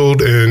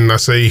canceled." And I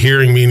say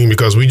hearing meaning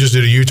because we just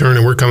did a U-turn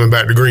and we're coming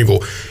back to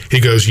Greenville. He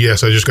goes,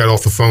 "Yes, I just got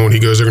off the phone." He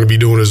goes, "They're going to be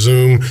doing a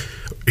Zoom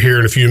here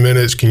in a few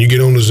minutes. Can you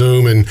get on the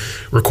Zoom and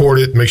record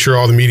it, make sure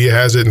all the media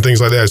has it and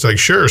things like that? It's like,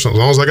 sure, so as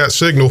long as I got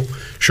signal.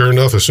 Sure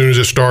enough, as soon as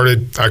it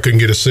started, I couldn't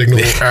get a signal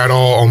at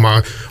all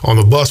on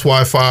the bus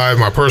Wi-Fi,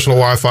 my personal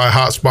Wi-Fi,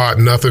 hotspot,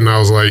 nothing. I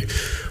was like,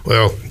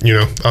 well,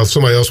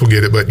 somebody else will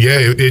get it. But yeah,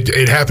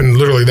 it happened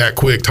literally that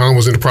quick. Tom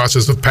was in the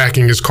process of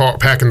packing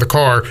the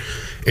car,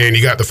 and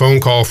he got the phone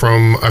call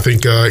from, I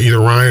think, either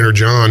Ryan or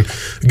John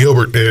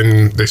Gilbert,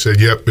 and they said,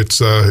 yep,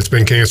 it's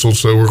been canceled,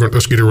 so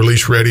let's get a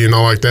release ready and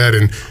all like that.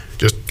 And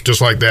just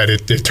like that,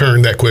 it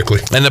turned that quickly.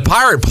 And the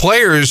Pirate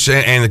players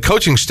and the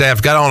coaching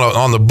staff got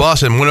on the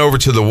bus and went over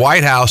to the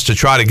White House to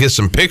try to get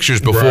some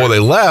pictures before they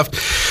left.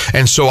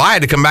 And so I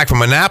had to come back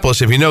from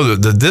Annapolis. If you know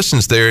the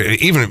distance there,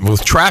 even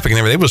with traffic and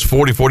everything, it was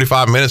 40,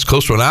 45 minutes,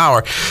 close to an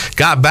hour.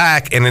 Got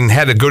back and then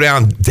had to go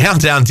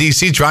downtown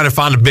D.C. trying to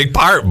find a big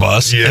Pirate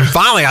bus. Yeah. And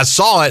finally I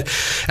saw it,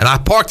 and I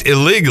parked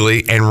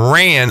illegally and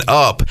ran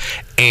up.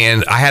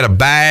 And I had a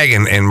bag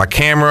and my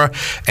camera.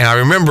 And I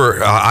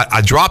remember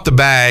I dropped the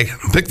bag,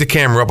 picked the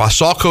camera up. I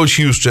saw Coach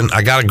Houston.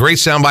 I got a great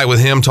soundbite with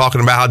him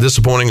talking about how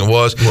disappointing it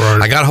was. Right.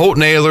 I got Holt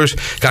Nailers,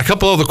 got a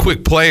couple other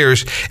quick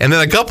players. And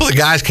then a couple of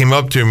guys came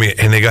up to me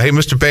and they go, hey,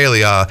 Mr.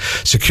 Bailey,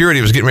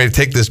 security was getting ready to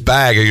take this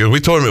bag. We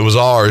told them it was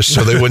ours,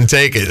 so they wouldn't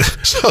take it.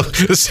 So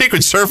the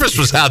Secret Service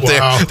was out there.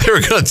 They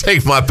were going to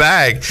take my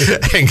bag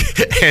and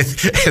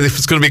it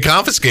was going to be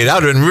confiscated. I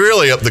would have been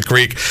really up the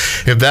creek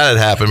if that had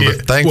happened.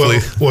 But thankfully.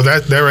 Well,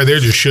 that right there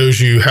just shows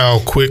you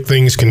how quick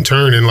things can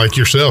turn. And like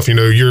yourself,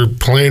 you're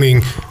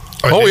planning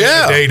a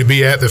day to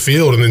be at the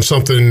field, and then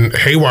something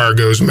haywire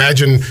goes.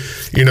 Imagine,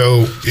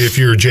 if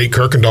you're Jake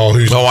Kirkendall,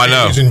 who's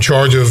in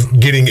charge of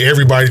getting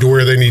everybody to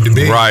where they need to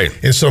be, right?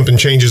 And something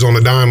changes on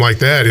a dime like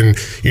that, and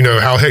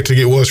how hectic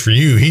it was for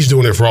you. He's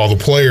doing it for all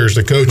the players,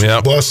 the coaches,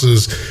 the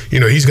buses.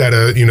 He's got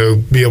to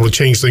be able to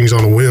change things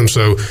on a whim.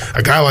 So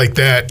a guy like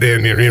that,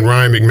 and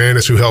Ryan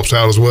McManus, who helps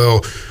out as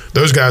well.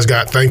 Those guys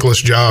got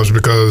thankless jobs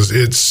because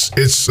it's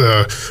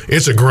a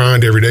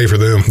grind every day for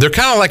them. They're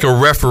kind of like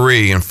a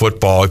referee in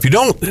football. If you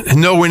don't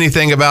know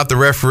anything about the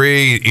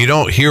referee, you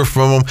don't hear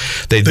from them.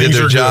 They did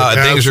their job.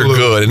 Things are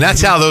good, and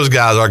that's how those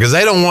guys are, because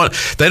they don't want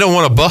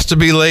a bus to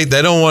be late.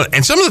 They don't want,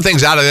 and some of the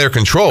things out of their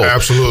control.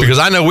 Absolutely. Because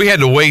I know we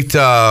had to wait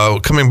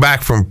coming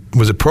back from,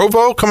 was it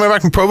Provo? Coming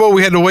back from Provo,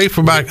 we had to wait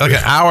for about like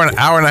an hour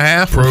and a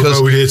half.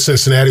 Provo, we did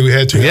Cincinnati. We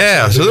had to.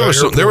 Yeah. So there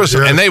was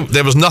some, and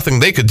there was nothing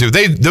they could do.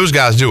 Those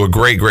guys do a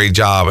great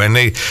job, and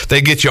they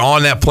get you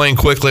on that plane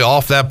quickly,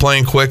 off that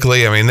plane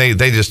quickly. I mean,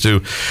 they just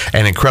do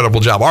an incredible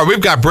job. All right, we've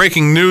got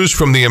breaking news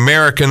from the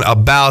American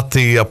about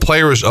the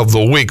players of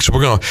the week. So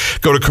we're going to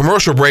go to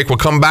commercial break. We'll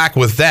come back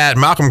with that.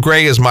 Malcolm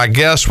Gray is my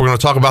guest. We're going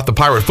to talk about the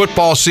Pirate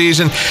football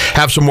season,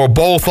 have some more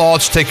bowl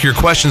thoughts, take your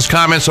questions,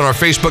 comments on our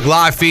Facebook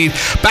Live feed.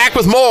 Back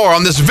with more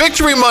on this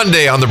Victory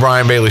Monday on the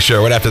Brian Bailey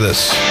Show right after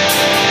this.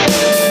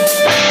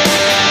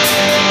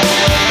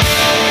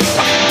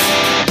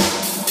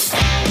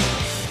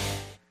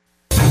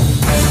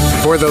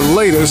 For the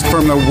latest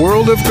from the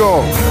world of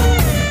golf,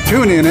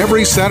 tune in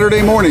every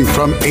Saturday morning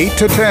from 8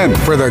 to 10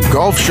 for the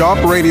Golf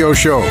Shop Radio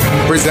Show,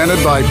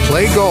 presented by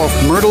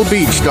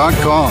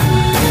PlayGolfMyrtleBeach.com,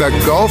 the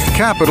golf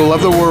capital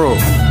of the world.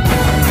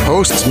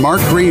 Hosts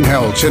Mark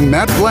Greenhelch and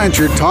Matt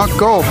Blanchard talk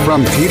golf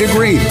from tee to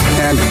green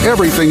and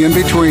everything in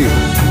between.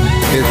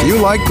 If you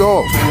like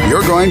golf,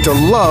 you're going to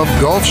love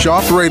Golf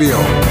Shop Radio.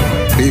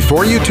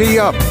 Before you tee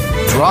up,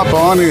 drop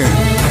on in.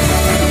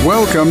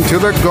 Welcome to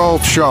the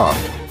Golf Shop.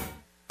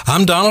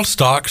 I'm Donald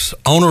Stocks,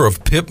 owner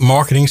of Pip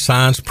Marketing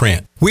Signs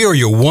Print. We are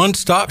your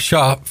one-stop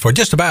shop for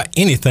just about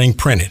anything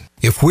printed.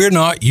 If we're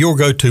not your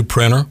go-to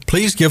printer,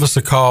 please give us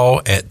a call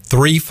at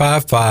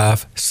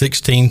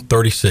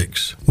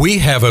 355-1636. We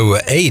have over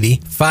 80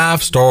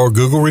 5-star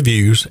Google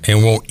reviews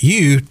and want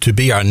you to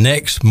be our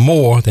next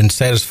more than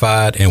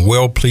satisfied and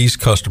well-pleased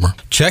customer.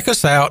 Check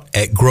us out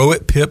at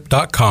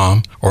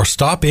growatpip.com or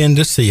stop in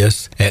to see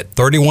us at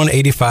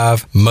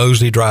 3185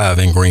 Mosley Drive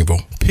in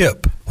Greenville.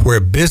 Pip, where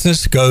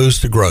business goes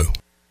to grow.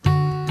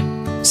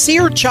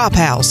 Seared Chop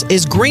House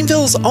is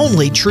Greenville's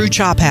only true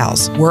chop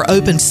house. We're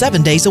open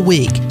 7 days a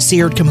week.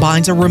 Seared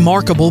combines a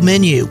remarkable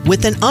menu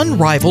with an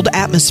unrivaled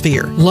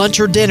atmosphere. Lunch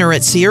or dinner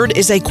at Seared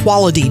is a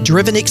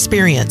quality-driven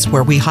experience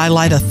where we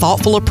highlight a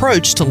thoughtful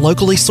approach to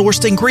locally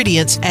sourced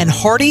ingredients and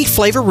hearty,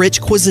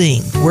 flavor-rich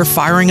cuisine. We're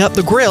firing up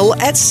the grill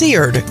at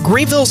Seared,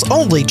 Greenville's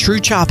only true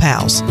chop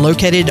house,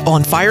 located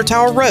on Fire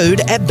Tower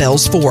Road at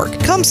Bells Fork.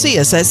 Come see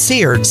us at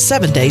Seared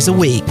 7 days a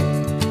week.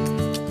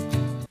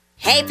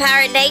 Hey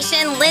Pirate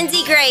Nation,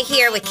 Lindsay Gray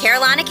here with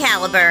Carolina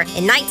Caliber.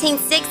 In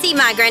 1960,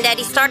 my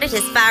granddaddy started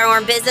his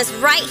firearm business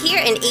right here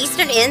in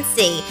Eastern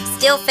NC.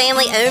 Still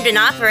family owned and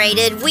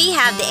operated, we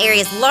have the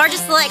area's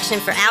largest selection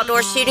for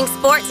outdoor shooting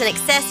sports and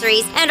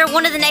accessories and are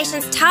one of the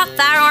nation's top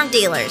firearm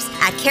dealers.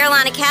 At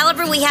Carolina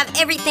Caliber, we have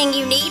everything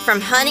you need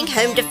from hunting,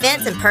 home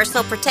defense, and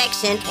personal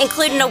protection,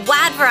 including a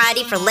wide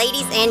variety for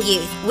ladies and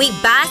youth. We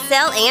buy,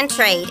 sell, and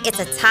trade. It's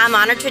a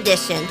time-honored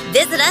tradition.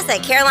 Visit us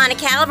at Carolina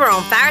Caliber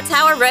on Fire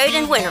Tower Road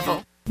in Winterville.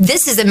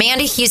 This is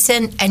Amanda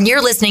Houston, and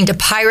you're listening to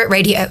Pirate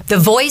Radio, the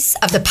voice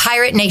of the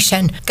Pirate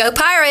Nation. Go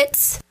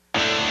Pirates!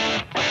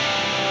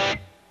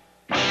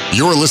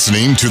 You're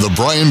listening to The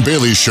Brian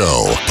Bailey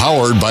Show,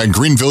 powered by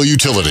Greenville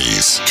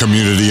Utilities.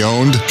 Community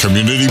owned,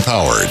 community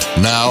powered.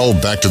 Now,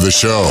 back to the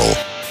show.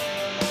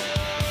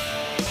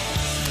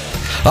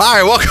 All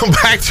right, welcome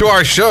back to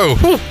our show.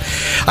 Whew.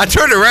 I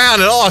turned around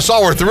and all I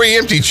saw were 3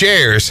 empty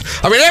chairs.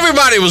 I mean,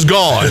 everybody was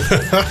gone.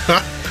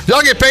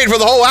 Y'all get paid for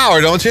the whole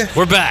hour, don't you?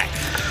 We're back.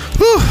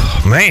 Whew,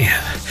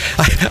 man.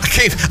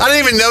 I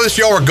didn't even notice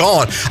y'all were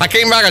gone. I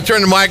came back, I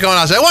turned the mic on,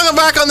 I said, welcome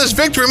back on this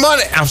Victory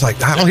Monday. I was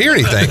like, I don't hear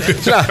anything.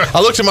 So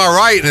I looked to my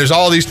right, and there's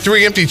all these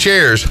 3 empty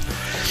chairs.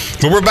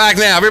 But we're back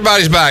now.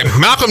 Everybody's back.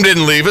 Malcolm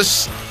didn't leave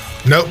us.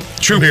 Nope.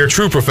 True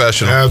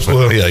professional.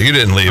 Absolutely. Yeah, you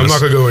didn't leave us. I'm not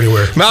going to go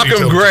anywhere.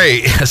 Malcolm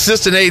Gray,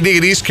 Assistant AD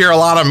at East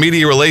Carolina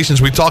Media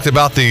Relations. We talked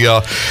about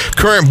the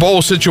current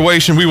bowl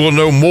situation. We will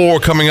know more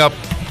coming up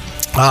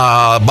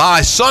by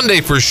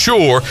Sunday for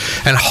sure,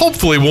 and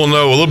hopefully we'll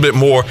know a little bit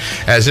more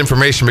as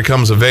information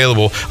becomes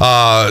available.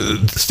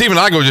 Stephen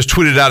Igo just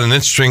tweeted out an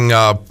interesting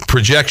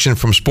projection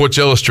from Sports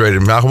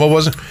Illustrated. Malcolm, what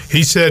was it?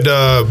 He said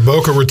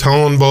Boca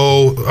Raton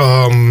Bowl,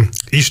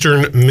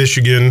 Eastern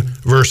Michigan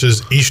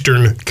versus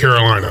Eastern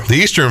Carolina. The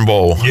Eastern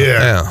Bowl.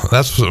 Yeah.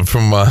 That's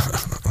from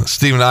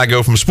Stephen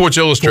Igo from Sports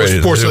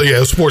Illustrated.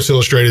 Sports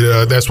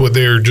Illustrated. That's what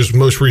their just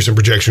most recent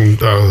projection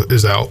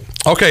is out.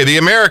 Okay, the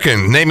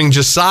American naming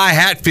Josiah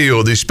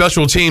Hatfield the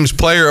Special Teams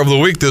Player of the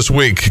Week this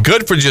week.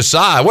 Good for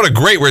Josiah. What a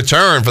great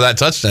return for that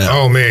touchdown.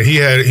 Oh man, he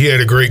had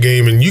a great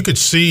game, and you could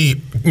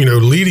see,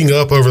 leading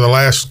up over the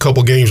last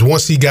couple games,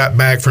 once he got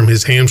back from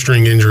his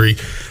hamstring injury,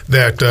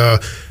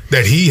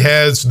 that he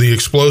has the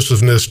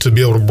explosiveness to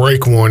be able to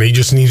break one. He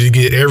just needed to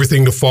get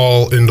everything to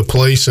fall into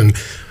place. And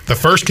the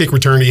first kick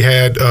return he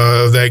had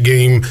that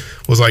game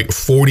was like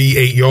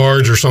 48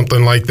 yards or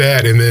something like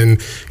that. And then,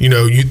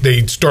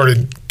 they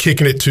started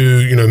kicking it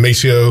to,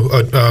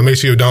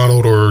 Macy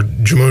Donald or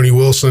Jamoni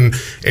Wilson,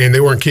 and they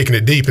weren't kicking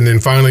it deep. And then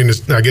finally, in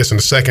the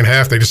second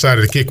half, they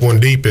decided to kick one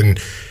deep, and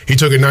he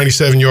took it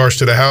 97 yards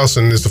to the house,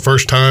 and it's the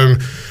first time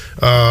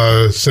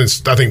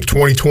since I think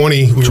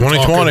 2020.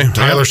 2020.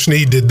 Tyler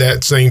Snead did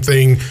that same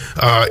thing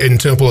in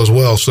Temple as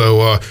well.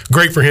 So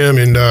great for him,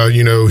 and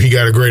he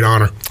got a great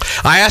honor.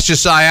 I asked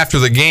Josiah after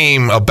the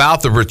game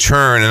about the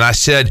return, and I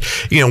said,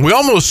 we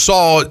almost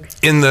saw it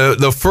in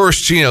the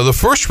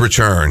first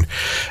return,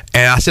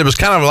 and I said it was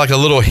kind of like a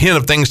little hint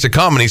of things to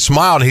come. And he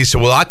smiled, and he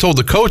said, "Well, I told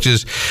the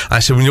coaches, I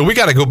said, we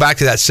got to go back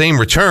to that same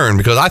return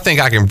because I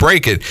think I can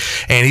break it."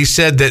 And he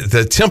said that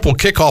the Temple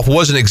kickoff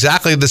wasn't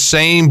exactly the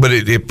same, but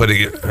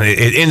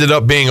it ended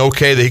up being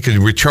okay that he could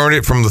return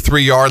it from the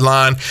 3-yard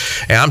line.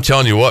 And I'm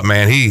telling you what,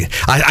 man,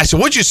 I said,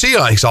 "What'd you see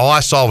on?" He said, "All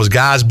I saw was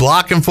guys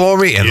blocking for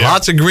me and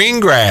lots of green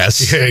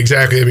grass." Yeah,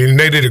 exactly. I mean,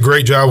 they did a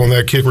great job on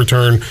that kick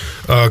return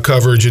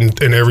coverage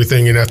and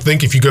everything. And I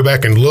think if you go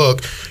back and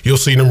look, you'll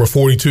see number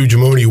 42,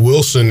 Jamoni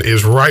Wilson,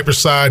 is right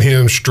beside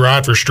him,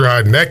 stride for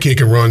stride, and that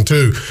kick and run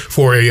too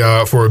for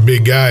a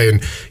big guy.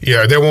 And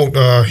yeah,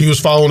 he was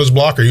following his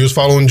blocker. He was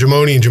following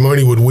Jamoni, and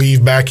Jamoni would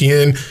weave back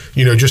in,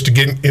 just to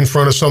get in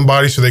front of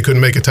somebody so they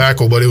couldn't make a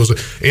tackle. But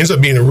it ends up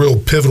being a real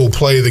pivotal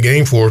play of the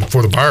game for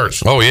the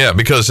Pirates. Oh yeah,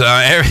 because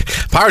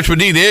Pirates would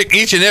need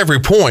each and every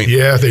point.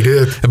 Yeah, they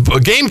did. A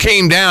game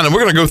came down, and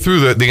we're going to go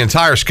through the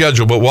entire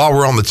schedule. But while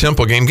we're on the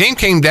Temple game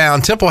came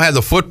down. Temple had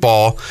the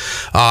football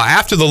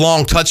after the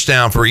long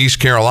touchdown for East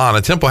Carolina.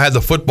 Temple had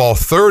the football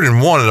 3rd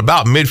and 1 at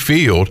about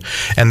midfield,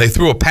 and they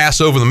threw a pass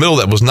over the middle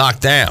that was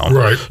knocked down.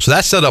 Right. So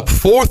that set up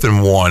 4th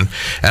and 1.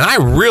 And I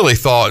really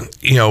thought,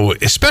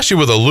 especially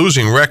with a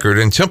losing record,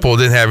 and Temple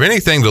didn't have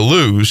anything to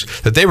lose,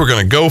 that they were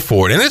going to go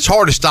for it. And it's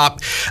hard to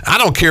stop. I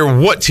don't care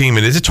what team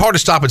it is. It's hard to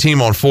stop a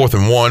team on 4th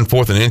and 1,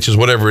 4th and inches,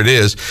 whatever it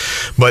is.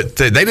 But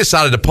they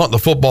decided to punt the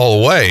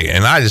football away,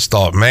 and I just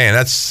thought, man,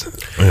 that's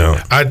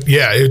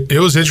It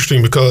was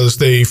interesting because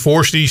they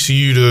forced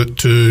ECU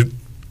to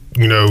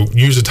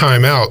use a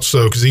timeout.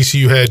 So because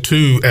ECU had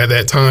 2 at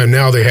that time,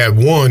 now they had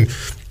 1.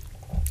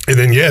 And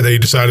then, they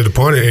decided to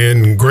punt it,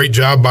 and great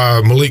job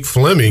by Malik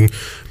Fleming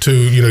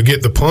to,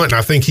 get the punt. And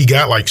I think he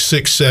got like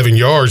 6-7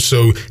 yards.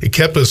 So it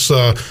kept us,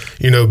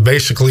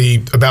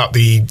 basically about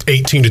the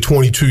 18 to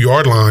 22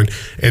 yard line.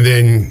 And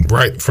then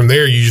right from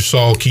there, you just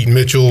saw Keaton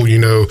Mitchell,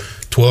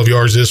 12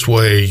 yards this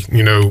way,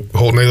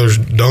 Holton Ahlers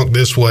dunked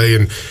this way,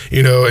 and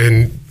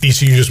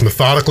ECU just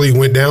methodically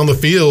went down the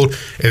field.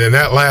 And then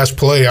that last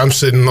play, I'm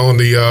sitting on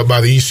the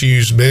by the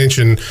ECU's bench,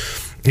 and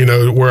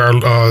where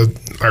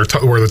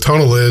where the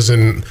tunnel is,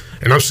 and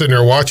I'm sitting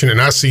there watching, and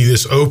I see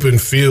this open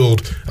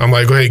field. I'm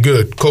like, hey,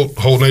 good.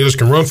 Holton Ahlers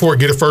can run for it,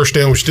 get a first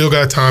down. We still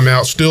got a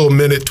timeout, still a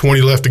minute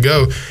 20 left to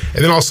go.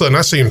 And then all of a sudden,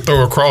 I see him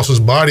throw across his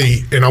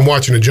body, and I'm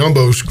watching a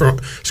jumbo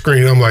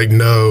screen. I'm like,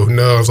 no.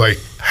 I was like,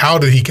 how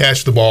did he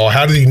catch the ball?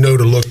 How did he know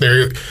to look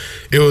there?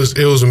 It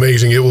was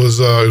amazing. It was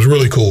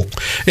really cool.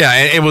 Yeah,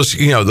 and it was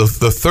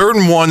the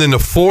 3rd and 1 and the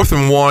 4th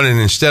and 1, and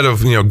instead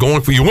of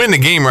going for, you win the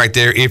game right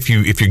there if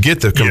you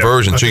get the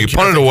conversion. So you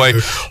punt it away.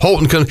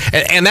 Holton comes,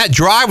 and that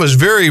drive was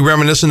very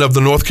reminiscent of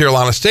the North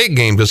Carolina State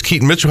game because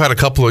Keaton Mitchell had a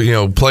couple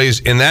of plays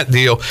in that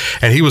deal,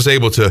 and he was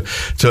able to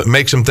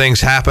make some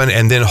things happen.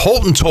 And then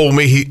Holton told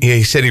me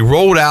he said he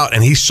rolled out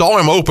and he saw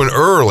him open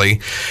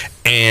early,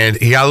 and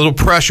he got a little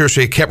pressure,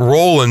 so he kept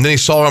rolling. Then he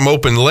saw him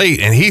open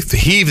late, and he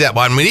heaved that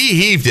ball. I mean,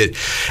 he heaved it,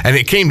 and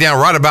it came down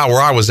right about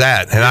where I was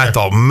at. And I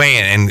thought,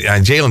 man,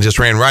 and Jalen just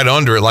ran right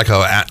under it like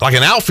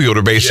an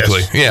outfielder,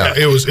 basically. Yes.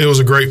 Yeah, it was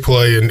a great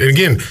play. And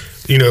again,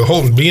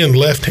 Holton being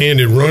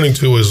left-handed, running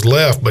to his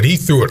left, but he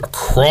threw it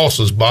across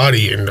his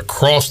body and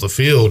across the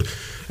field.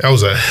 That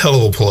was a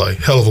hell of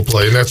a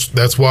play, and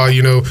that's why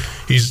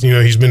he's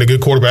been a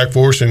good quarterback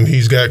for us, and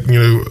he's got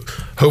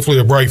hopefully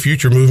a bright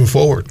future moving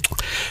forward.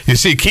 You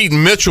see,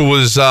 Keaton Mitchell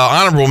was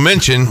honorable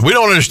mention. We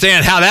don't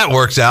understand how that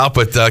works out,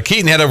 but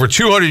Keaton had over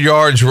 200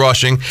 yards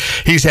rushing.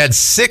 He's had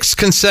 6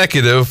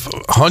 consecutive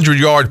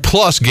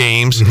 100-yard-plus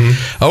games,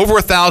 over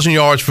 1,000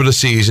 yards for the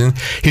season.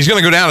 He's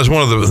going to go down as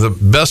one of the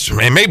best,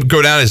 and maybe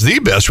go down as the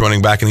best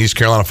running back in East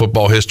Carolina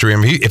football history. I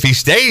mean, if he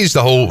stays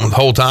the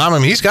whole time, I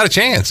mean, he's got a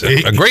chance,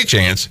 a great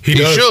chance. He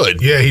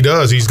should. Yeah, he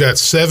does. He's got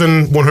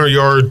 7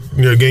 100-yard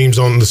games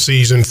on the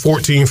season,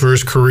 14 for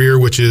his career,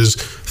 which is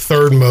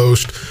third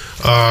most.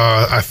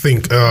 I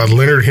think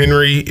Leonard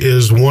Henry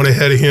is one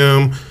ahead of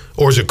him,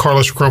 or is it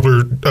Carlos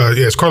Crumpler?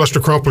 It's Carlos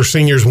Crumpler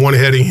Sr. is one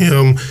ahead of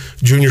him.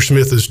 Junior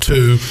Smith is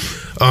 2.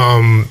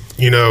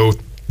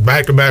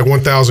 Back-to-back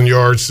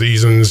 1,000-yard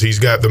seasons. He's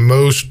got the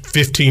most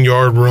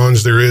 15-yard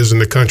runs there is in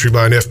the country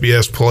by an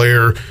FBS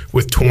player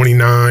with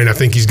 29. I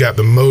think he's got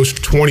the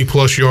most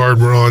 20-plus yard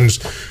runs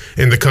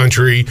in the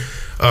country.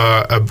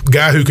 A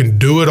guy who can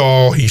do it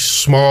all. He's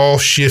small,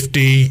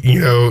 shifty,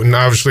 and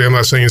obviously I'm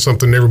not saying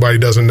something everybody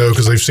doesn't know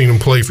because they've seen him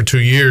play for 2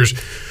 years.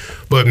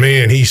 But,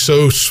 man, he's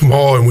so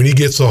small, and when he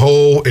gets a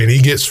hole and he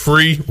gets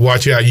free,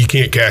 watch out. You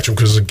can't catch him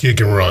because the kid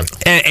can run.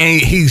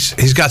 And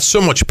he's got so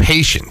much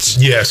patience.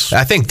 Yes.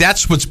 I think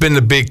that's what's been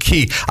the big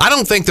key. I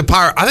think the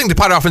Pirate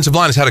offensive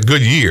line has had a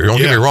good year. Don't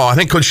get me wrong. I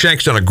think Coach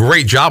Shank's done a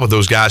great job with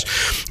those guys.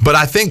 But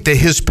I think that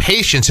his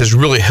patience has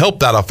really helped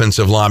that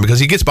offensive line because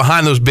he gets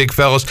behind those big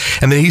fellas,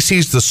 and then he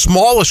sees the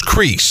smallest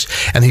crease,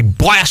 and he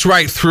blasts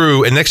right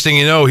through, and next thing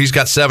you know, he's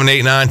got 7,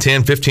 8, 9,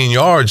 10, 15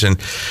 yards. And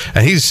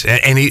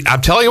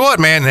I'm telling you what,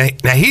 man,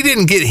 now, he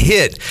didn't get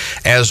hit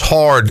as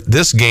hard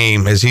this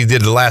game as he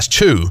did the last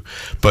 2,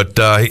 but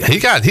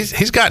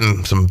he's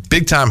gotten some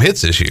big-time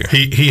hits this year.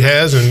 He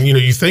has, and,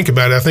 you think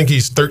about it, I think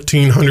he's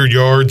 1,300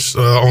 yards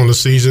on the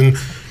season,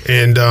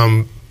 and,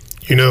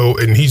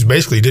 and he's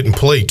basically didn't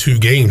play 2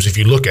 games if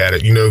you look at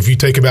it. If you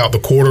take about the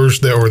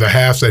quarters or the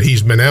halves that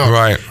he's been out,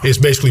 right, it's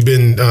basically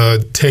been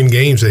 10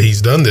 games that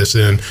he's done this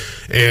in,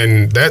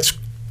 and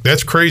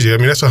that's crazy. I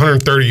mean, that's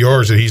 130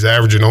 yards that he's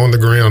averaging on the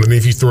ground. And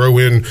if you throw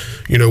in,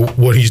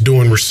 what he's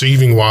doing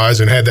receiving wise,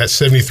 and had that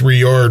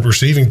 73-yard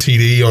receiving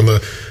TD on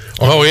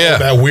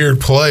that weird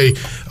play.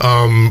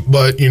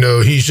 But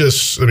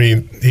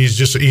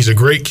he's a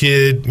great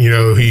kid.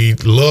 He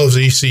loves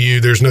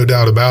ECU. There's no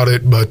doubt about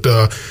it. But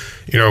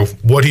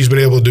what he's been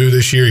able to do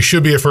this year, he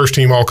should be a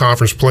first-team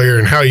all-conference player,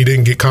 and how he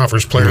didn't get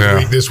conference player of the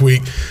week this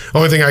week.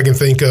 Only thing I can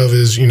think of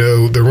is,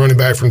 the running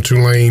back from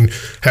Tulane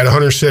had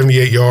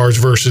 178 yards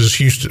versus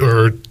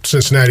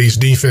Cincinnati's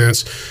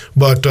defense.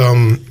 But,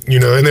 and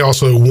they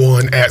also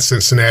won at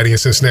Cincinnati, and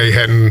Cincinnati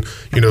hadn't,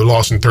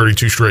 lost in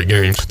 32 straight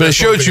games. But it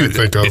shows you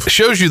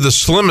the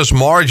slimmest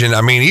margin.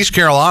 I mean, East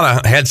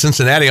Carolina had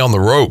Cincinnati on the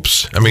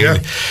ropes. I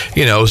mean,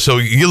 so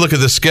you look at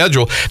the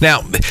schedule.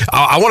 Now,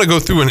 I want to go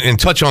through and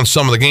touch on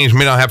some of the games.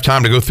 May not have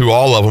time to go through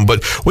all of them,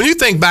 but when you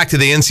think back to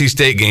the NC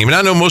State game, and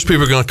I know most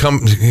people are going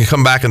to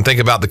come back and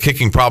think about the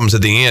kicking problems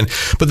at the end,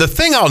 but the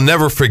thing I'll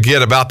never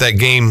forget about that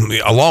game,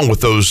 along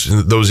with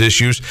those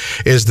issues,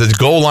 is the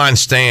goal line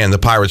stand the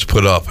Pirates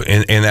put up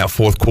in that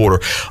fourth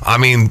quarter. I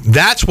mean,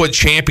 that's what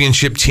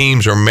championship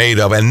teams are made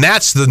of, and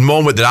that's the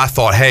moment that I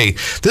thought, hey,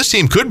 this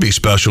team could be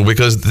special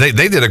because they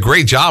did a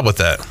great job with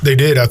that. They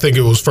did. I think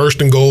it was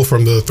 1st and goal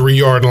from the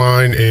 3-yard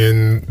line,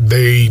 and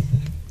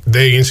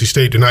NC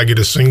State did not get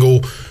a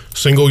single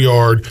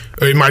yard.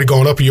 It might have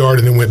gone up a yard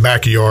and then went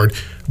back a yard.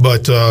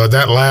 But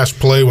that last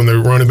play when the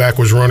running back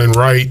was running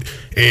right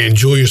and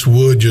Julius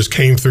Wood just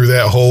came through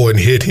that hole and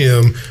hit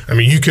him. I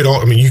mean, you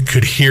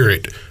could hear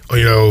it,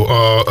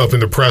 up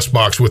in the press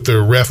box with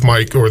the ref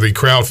mic or the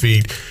crowd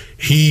feed.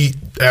 He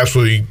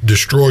absolutely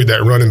destroyed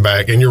that running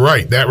back, and you're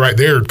right. That right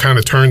there kind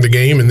of turned the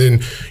game, and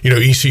then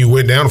ECU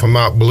went down. If I'm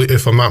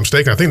not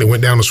mistaken, I think they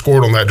went down and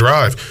scored on that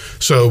drive.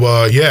 So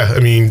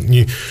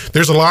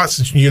there's a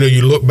lot.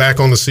 You look back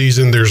on the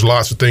season. There's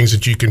lots of things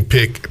that you can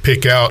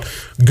pick out,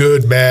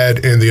 good,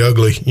 bad, and the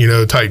ugly,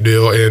 type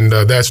deal, and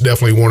that's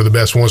definitely one of the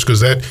best ones because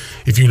that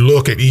if you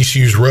look at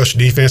ECU's rush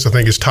defense, I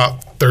think it's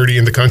top 30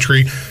 in the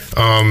country.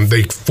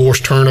 They force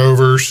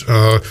turnovers,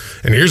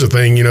 and here's the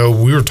thing.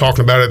 We were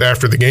talking about it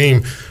after the game.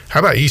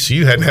 How about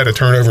ECU hadn't had a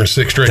turnover in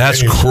 6 straight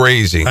games? That's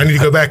crazy. I need to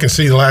go back and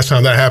see the last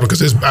time that happened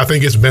because I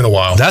think it's been a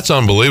while. That's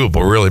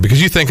unbelievable, really,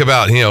 because you think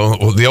about,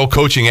 the old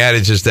coaching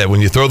adage is that when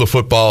you throw the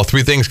football,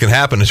 3 things can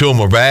happen and 2 of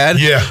them are bad.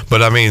 Yeah.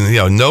 But, I mean,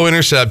 no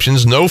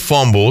interceptions, no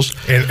fumbles.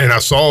 And I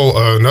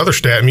saw another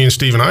stat. Me and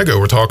Stephen Igo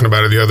were talking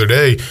about it the other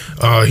day.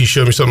 He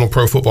showed me something on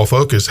Pro Football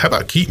Focus. How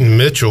about Keaton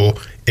Mitchell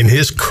in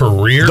his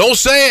career? Don't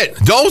say it.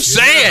 Don't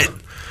say it.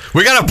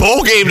 We got a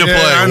bowl game to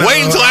play.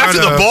 Wait until after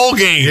the bowl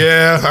game.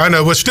 Yeah, I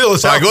know, but still,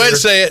 it's all out right, go ahead there.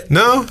 and say it.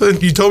 No,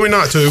 you told me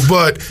not to,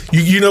 but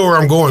you know where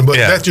I'm going. But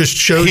that just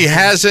shows he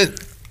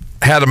hasn't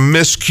had a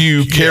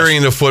miscue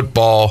carrying the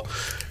football.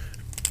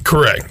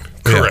 Correct.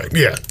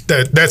 Yeah,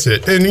 that's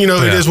it. And,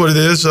 it is what it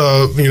is.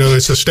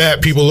 It's a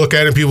stat. People look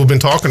at it. People have been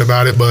talking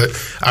about it, but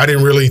I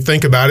didn't really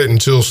think about it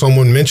until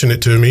someone mentioned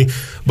it to me.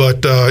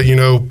 But,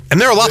 And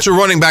there are lots of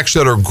running backs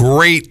that are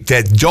great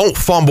that don't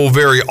fumble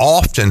very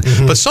often,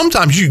 but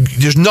sometimes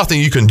there's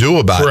nothing you can do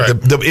about it.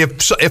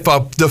 If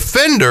a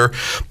defender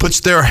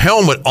puts their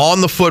helmet on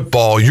the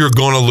football, you're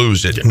going to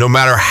lose it, no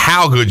matter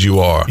how good you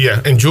are.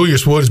 Yeah, and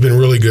Julius Wood has been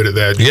really good at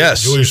that.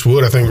 Yes. Julius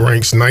Wood, I think,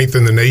 ranks 9th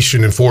in the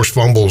nation in forced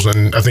fumbles,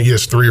 and I think he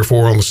has 3 or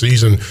 4 on the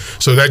season.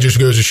 So that just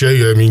goes to show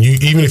you, I mean,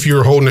 even if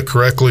you're holding it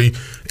correctly,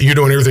 you're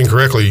doing everything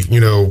correctly,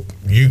 you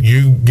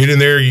get in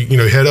there,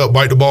 head up,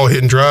 bite the ball, hit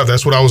and drive.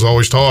 That's what I was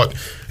always taught.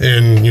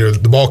 And,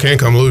 the ball can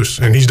come loose,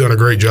 and he's done a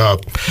great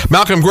job.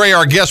 Malcolm Gray,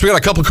 our guest. We got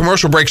a couple of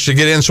commercial breaks to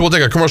get in, so we'll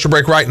take a commercial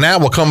break right now.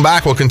 We'll come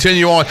back. We'll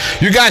continue on.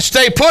 You guys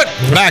stay put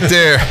back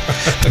there.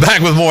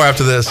 Back with more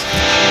after this.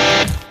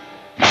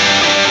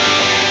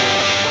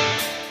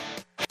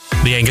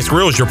 The Angus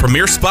Grill is your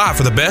premier spot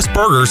for the best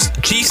burgers,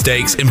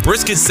 cheesesteaks, and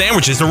brisket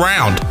sandwiches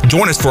around.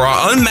 Join us for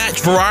our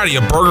unmatched variety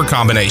of burger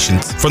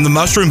combinations. From the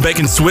mushroom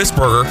bacon Swiss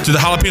burger to the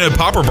jalapeno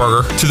popper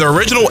burger to the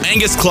original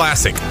Angus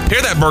classic.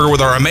 Pair that burger with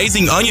our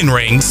amazing onion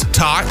rings,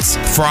 tots,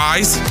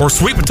 fries, or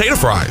sweet potato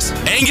fries.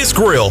 Angus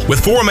Grill,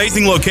 with 4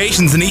 amazing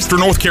locations in eastern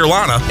North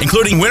Carolina,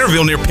 including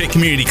Winterville near Pitt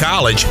Community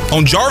College,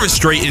 on Jarvis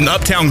Street in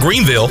uptown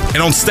Greenville, and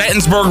on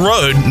Statensburg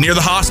Road near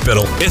the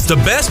hospital. It's the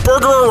best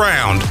burger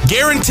around,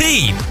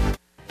 guaranteed.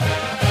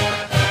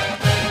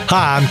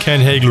 Hi, I'm Ken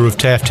Hagler of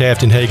Taft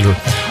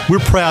Hagler. We're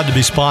proud to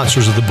be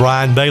sponsors of the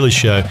Brian Bailey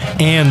Show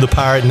and the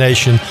Pirate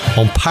Nation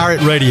on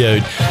Pirate Radio,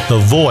 the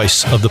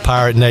voice of the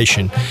Pirate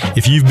Nation.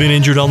 If you've been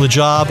injured on the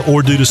job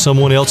or due to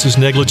someone else's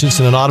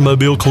negligence in an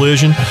automobile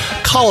collision,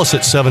 call us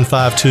at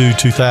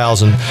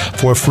 752-2000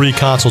 for a free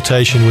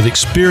consultation with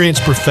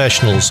experienced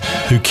professionals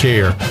who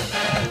care.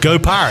 Go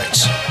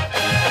Pirates!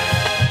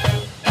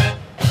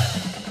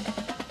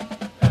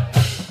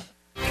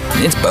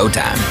 It's bow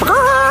time.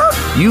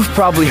 You've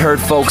probably heard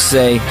folks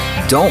say,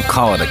 don't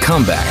call it a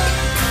comeback.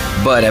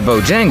 But at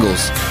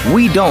Bojangles,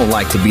 we don't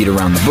like to beat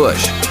around the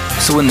bush.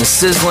 So when the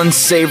sizzling,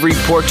 savory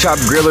pork chop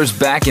griller's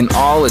back in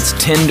all its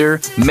tender,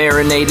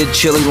 marinated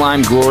chili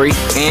lime glory,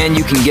 and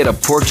you can get a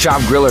pork chop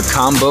griller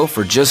combo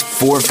for just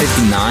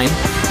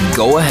 $4.59,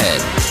 go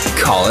ahead,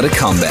 call it a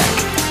comeback.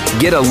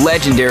 Get a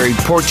legendary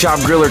pork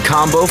chop griller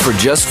combo for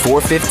just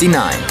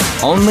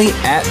 $4.59, only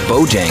at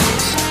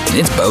Bojangles.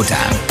 It's bow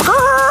time.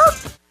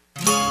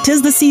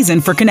 'Tis the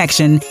season for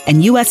connection,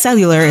 and U.S.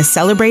 Cellular is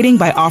celebrating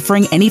by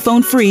offering any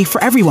phone free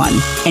for everyone.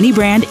 Any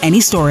brand, any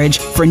storage,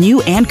 for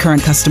new and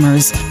current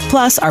customers.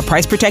 Plus, our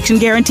price protection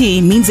guarantee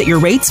means that your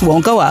rates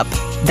won't go up.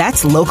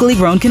 That's locally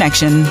grown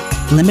connection.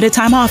 Limited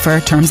time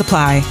offer, terms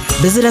apply.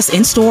 Visit us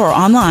in-store or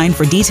online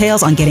for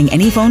details on getting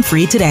any phone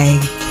free today.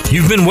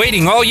 You've been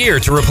waiting all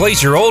year to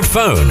replace your old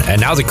phone, and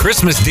now the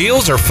Christmas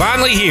deals are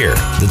finally here.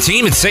 The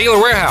team at Sailor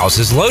Warehouse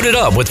is loaded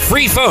up with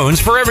free phones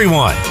for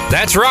everyone.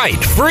 That's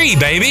right, free,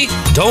 baby.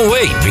 Don't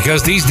wait,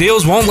 because these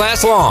deals won't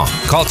last long.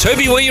 Call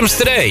Toby Williams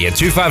today at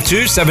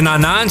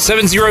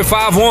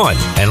 252-799-7051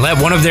 and let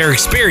one of their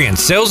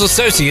experienced sales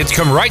associates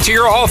come right to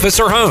your office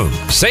or home.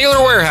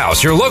 Sailor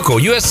Warehouse, your local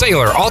U.S.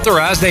 Sailor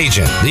authorized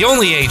agent. The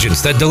only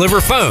agents that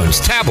deliver phones,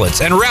 tablets,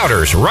 and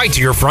routers right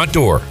to your front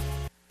door.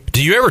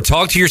 Do you ever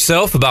talk to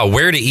yourself about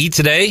where to eat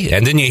today,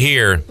 and then you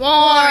hear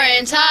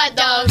Warren's Hot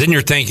Dogs? Then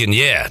you're thinking,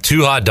 yeah,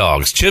 2 hot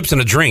dogs, chips,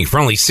 and a drink for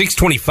only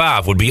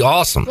 $6.25 would be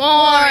awesome.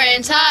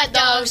 Warren's Hot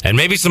Dogs. And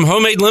maybe some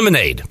homemade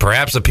lemonade,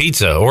 perhaps a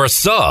pizza or a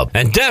sub,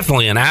 and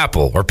definitely an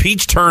apple or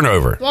peach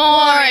turnover.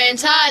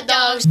 Warren's Hot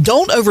Dogs.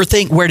 Don't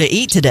overthink where to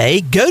eat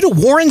today. Go to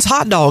Warren's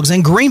Hot Dogs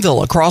in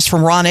Greenville across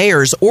from Ron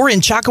Ayers, or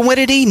in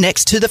Chocowinity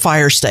next to the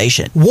fire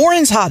station.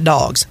 Warren's Hot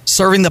Dogs,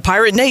 serving the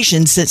Pirate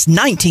Nation since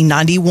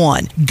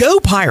 1991. Go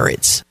Pirates!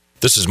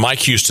 This is Mike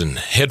Houston,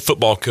 head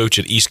football coach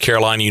at East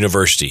Carolina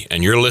University,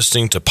 and you're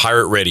listening to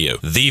Pirate Radio,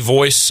 the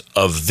voice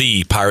of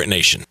the Pirate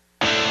Nation.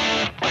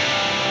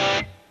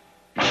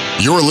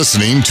 You're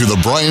listening to The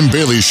Brian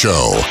Bailey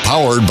Show,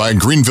 powered by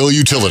Greenville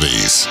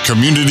Utilities.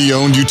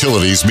 Community-owned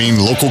utilities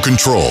mean local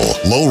control,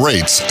 low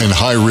rates, and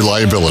high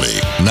reliability.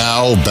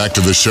 Now, back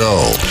to the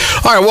show.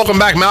 All right, welcome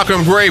back.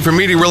 Malcolm Gray from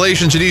Media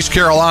Relations at East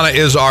Carolina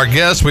is our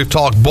guest. We've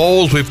talked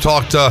bowls. We've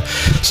talked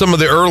some of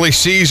the early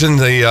season,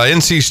 the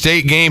NC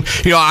State game.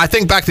 I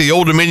think back to the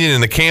Old Dominion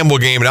and the Campbell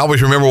game, and I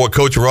always remember what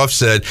Coach Ruff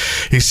said.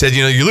 He said,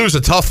 you lose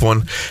a tough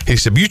one. He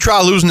said, you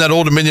try losing that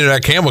Old Dominion or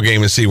that Campbell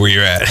game and see where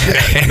you're at.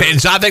 And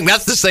so I think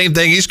that's the same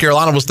same thing East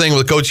Carolina was thinking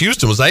with Coach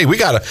Houston was, hey, we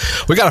gotta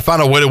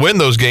find a way to win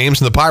those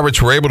games, and the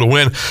Pirates were able to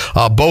win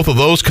both of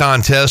those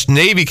contests.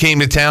 Navy came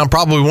to town,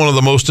 probably one of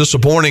the most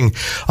disappointing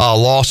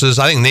losses.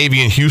 I think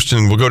Navy and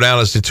Houston will go down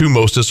as the two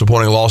most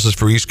disappointing losses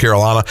for East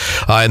Carolina.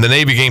 In the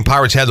Navy game,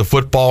 Pirates had the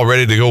football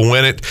ready to go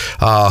win it.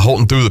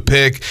 Holton threw the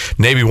pick.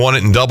 Navy won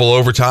it in double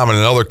overtime, and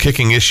another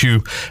kicking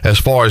issue as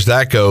far as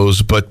that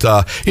goes. But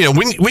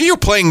when you're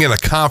playing in a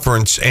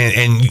conference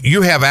and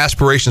you have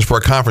aspirations for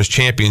a conference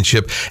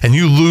championship, and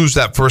you lose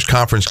that first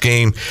conference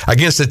game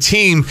against a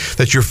team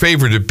that you're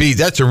favored to beat,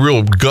 that's a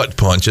real gut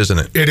punch, isn't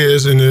it? It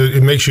is, and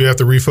it makes you have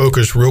to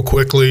refocus real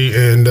quickly.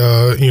 And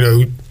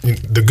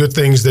the good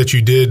things that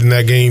you did in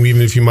that game,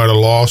 even if you might have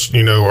lost,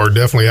 are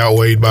definitely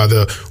outweighed by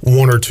the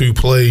one or two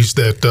plays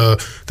that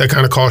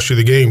kind of cost you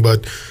the game.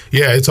 But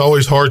yeah, it's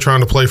always hard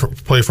trying to play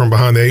from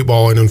behind the eight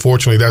ball, and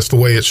unfortunately, that's the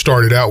way it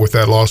started out with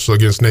that loss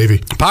against Navy.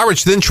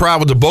 Pirates then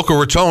traveled to Boca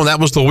Raton. That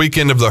was the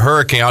weekend of the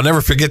hurricane. I'll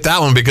never forget that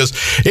one because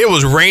it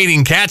was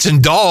raining cats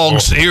and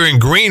dogs here in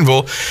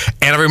Greenville.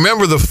 And I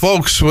remember the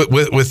folks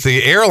with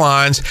the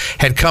airlines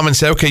had come and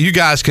said, okay, you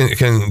guys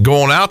can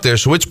go on out there.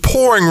 So it's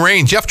pouring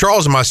rain. Jeff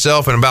Charles and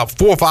myself and about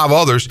 4 or 5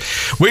 others,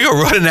 we go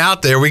running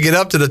out there. We get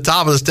up to the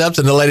top of the steps,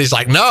 and the lady's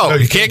like, no,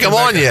 you can't come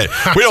on yet.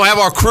 We don't have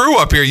our crew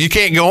up here. You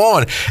can't go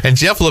on. And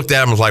Jeff looked at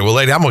him and was like, well,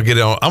 lady, I'm going to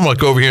get on. I'm going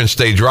to go over here and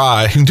stay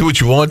dry. You can do what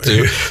you want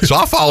to. So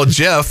I followed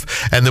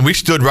Jeff, and then we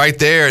stood right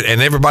there,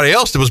 and everybody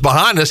else that was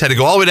behind us had to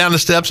go all the way down the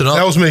steps. And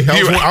that was me.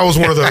 I was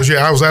one of those.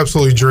 Yeah, I was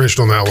absolutely drenched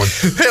on that one.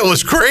 It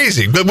was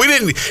crazy. But we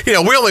didn't,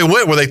 we only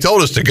went where they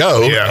told us to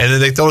go. Yeah. And then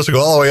they told us to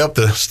go all the way up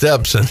the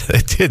steps, and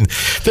it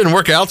didn't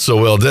work out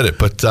so well, did it?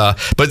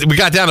 But we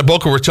got down to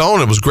Boca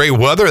Raton. It was great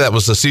weather. That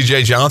was the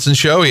C.J. Johnson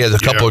show. He had a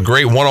couple of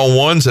great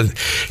one-on-ones, and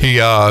he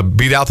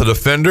beat out the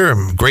defender.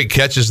 Great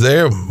catches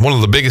there. One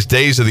of the biggest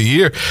days of the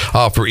year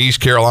for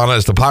East Carolina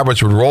as the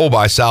Pirates would roll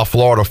by South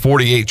Florida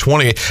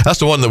 48-28. That's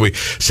the one that we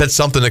said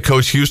something to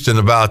Coach Houston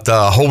about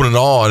holding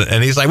on,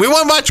 and he's like, we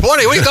won by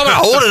 20. What are you talking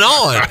about holding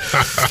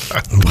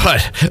on?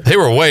 But they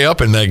were way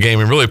up in that game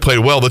and really played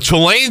well. The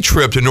Tulane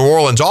trip to New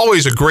Orleans,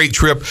 always a great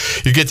trip.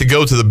 You get to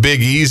go to the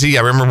Big Easy.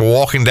 I remember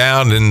walking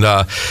down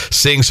and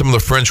seeing some of the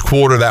French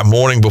Quarter that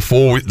morning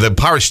before. The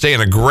Pirates stay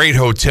in a great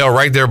hotel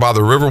right there by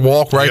the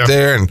Riverwalk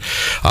there.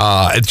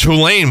 And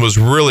Tulane was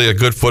really a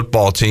good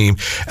football team.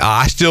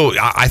 I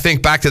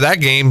think back to that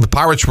game, the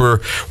Pirates were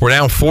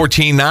down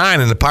 14-9,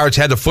 and the Pirates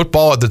had the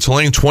football at the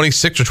Tulane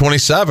 26 or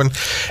 27,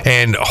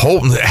 and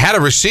Holton had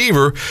a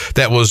receiver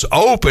that was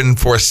open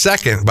for a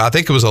second, but I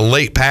think it was a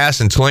late pass,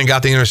 and Tulane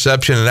got the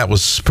interception, and that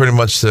was pretty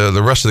much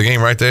the rest of the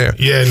game right there.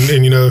 Yeah,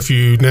 and if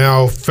you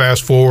now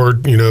fast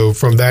forward,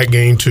 from that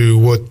game to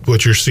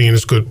what you're seeing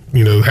is good,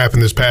 happen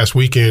this past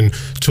weekend,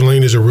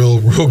 Tulane is a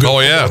real good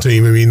football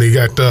team. I mean, they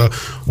got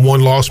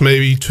one loss,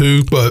 maybe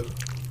two, but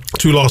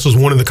 2 losses,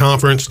 1 in the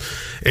conference,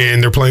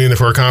 and they're playing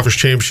for a conference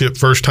championship,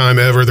 first time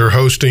ever. They're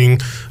hosting,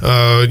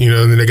 and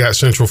then they got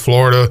Central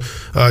Florida,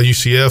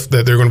 UCF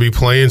that they're going to be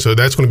playing. So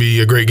that's going to be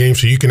a great game.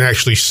 So you can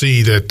actually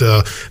see that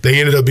they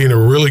ended up being a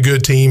really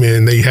good team,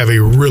 and they have a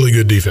really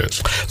good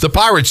defense. The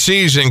Pirates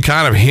season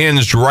kind of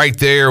hinged right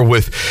there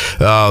with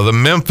the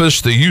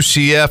Memphis, the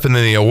UCF, and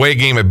then the away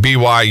game at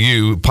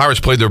BYU.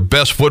 Pirates played their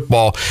best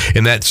football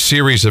in that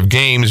series of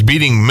games,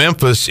 beating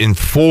Memphis in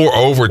 4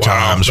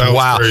 overtimes.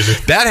 Wow. Crazy.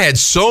 That had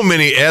so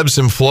many ebbs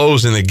and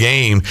flows in the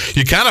game.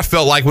 You kind of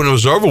felt like when it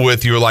was over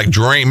with, you were like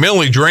drained,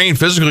 mentally drained,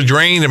 physically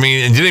drained. I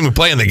mean, and didn't even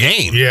play in the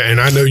game. Yeah, and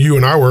I know you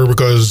and I were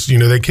because,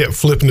 they kept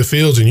flipping the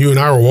fields, and you and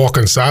I were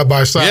walking side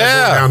by side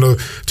down to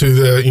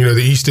the,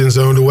 the east end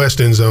zone to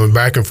west end zone,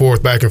 back and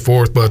forth. But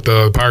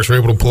the Pirates were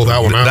able to pull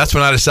that one out. That's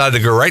when I decided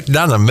to go right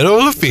down the middle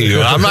of the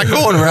field. I'm not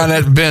going around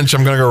that bench.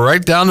 I'm going to go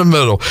right down the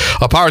middle.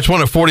 Pirates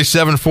won at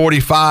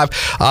 47-45.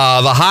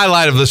 The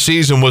highlight of the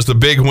season was the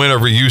big win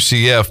over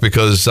UCF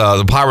because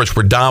the Pirates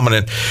were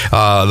dominant.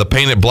 The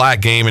painted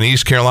black game, and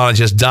East Carolina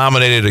just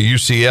dominated a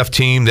UCF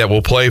team that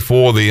will play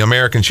for the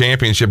American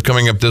Championship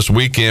coming up this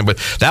weekend. But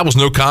that was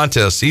no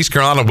contest. East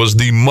Carolina was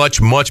the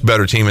much, much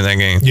better team in that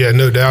game. Yeah,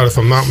 no doubt. If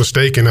I'm not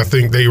mistaken, I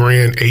think they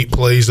ran 8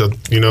 plays,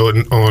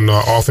 on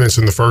offense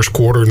in the first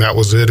quarter, and that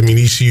was it. I mean,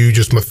 ECU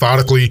just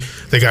methodically,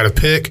 they got a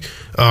pick.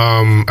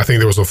 I think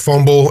there was a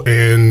fumble,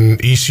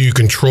 and ECU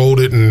controlled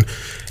it, and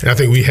I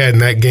think we had in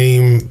that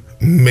game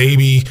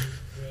maybe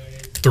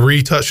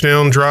 3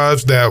 touchdown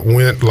drives that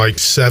went like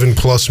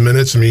 7+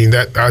 minutes. I mean,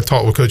 that I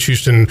talked with Coach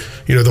Houston,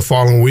 the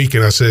following week,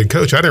 and I said,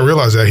 Coach, I didn't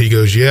realize that. He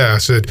goes, yeah. I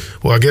said,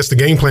 well, I guess the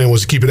game plan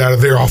was to keep it out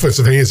of their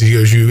offensive hands. He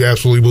goes, you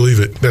absolutely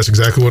believe it. That's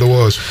exactly what it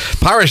was.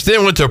 Pirates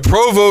then went to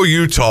Provo,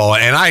 Utah,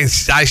 and I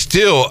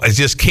still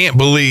just can't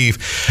believe.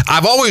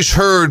 I've always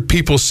heard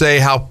people say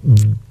how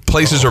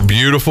places are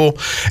beautiful,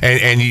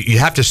 and you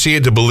have to see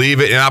it to believe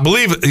it. And I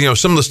believe,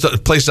 some of the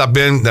places I've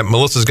been that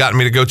Melissa's gotten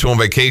me to go to on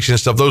vacation and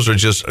stuff, those are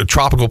just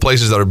tropical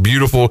places that are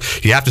beautiful.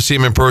 You have to see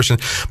them in person.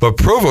 But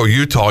Provo,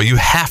 Utah, you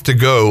have to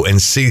go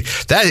and see.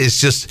 That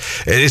is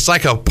it's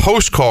like a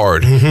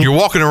postcard. Mm-hmm. You're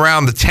walking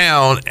around the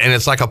town, and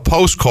it's like a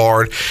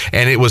postcard,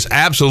 and it was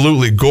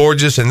absolutely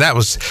gorgeous, and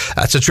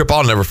that's a trip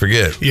I'll never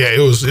forget. Yeah, it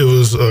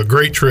was a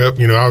great trip.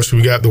 Obviously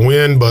we got the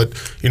win, but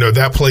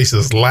that place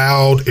is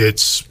loud.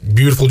 It's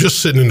beautiful.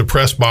 Just sitting in the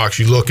press box,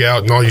 you look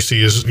out, and all you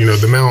see is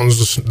the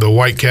mountains, the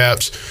white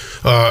caps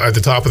at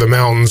the top of the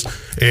mountains,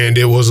 and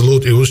it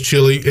was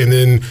chilly. And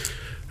then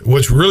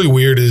what's really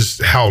weird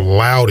is how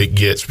loud it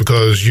gets,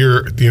 because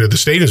the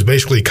stadium's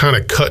basically kind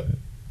of cut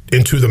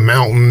into the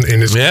mountain,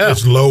 and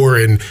it's lower,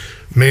 and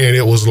man,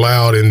 it was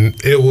loud, and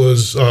it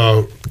was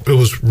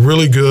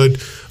really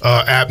good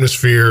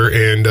atmosphere,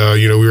 and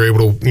we were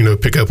able to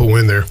pick up a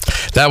win there.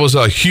 That was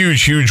a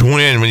huge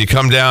win when you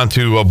come down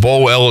to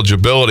bowl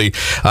eligibility.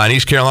 And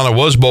East Carolina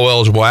was bowl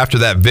eligible after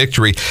that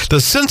victory. The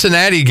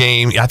Cincinnati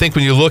game, I think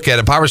when you look at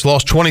it, Pirates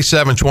lost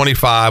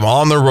 27-25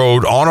 on the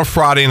road on a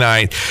Friday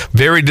night.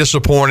 Very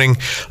disappointing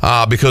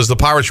because the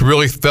Pirates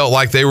really felt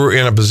like they were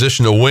in a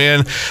position to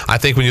win. I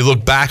think when you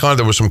look back on it,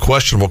 there were some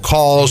questionable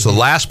calls. The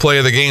last play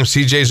of the game,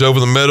 CJ's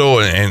over the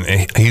middle,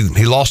 and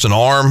he lost an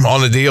arm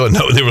on the deal, and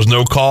there was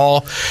no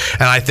call.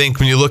 And I think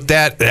when you looked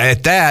at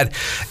that,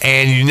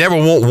 and you never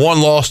want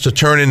one loss to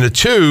turn into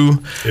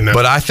two,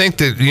 but I think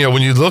that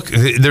when you look,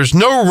 there's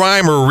no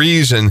rhyme or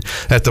reason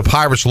that the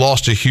Pirates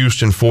lost to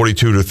Houston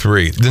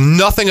 42-3.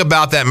 Nothing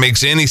about that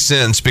makes any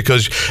sense,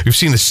 because you've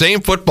seen the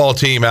same football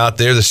team out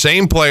there, the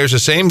same players, the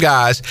same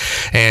guys,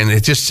 and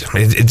it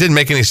didn't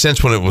make any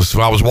sense when I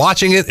was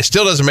watching it. It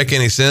still doesn't make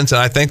any sense,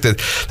 and I think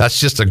that's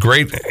just a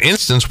great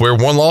instance where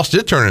one loss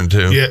did turn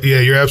into two. Yeah,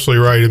 you're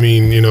absolutely right. I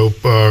mean,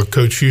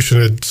 Coach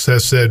Houston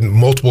has said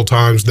multiple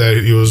times that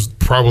it was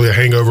probably a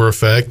hangover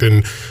effect,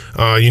 and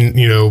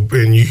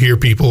and you hear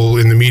people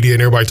in the media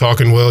and everybody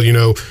talking, well,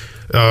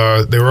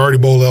 they were already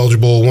bowl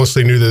eligible. Once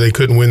they knew that they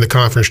couldn't win the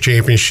conference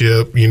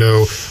championship,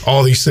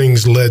 all these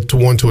things led to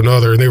one to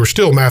another, and they were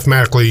still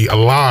mathematically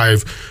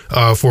alive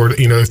for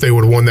if they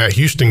would have won that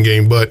Houston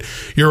game. But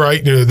you're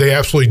right, they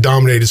absolutely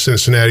dominated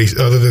Cincinnati.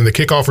 Other than the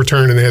kickoff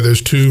return, and they had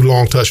those 2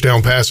 long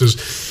touchdown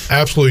passes,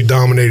 absolutely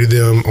dominated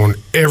them on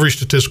every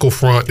statistical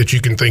front that you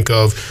can think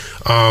of.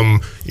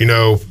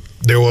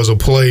 There was a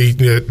play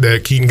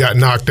that Keaton got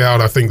knocked out.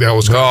 I think that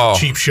was a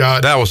cheap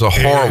shot. That was a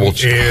horrible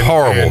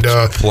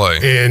play.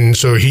 And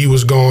so he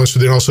was gone. So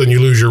then all of a sudden you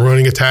lose your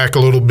running attack a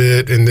little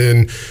bit. And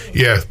then,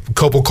 a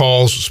couple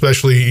calls,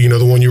 especially,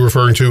 the one you're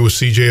referring to was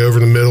CJ over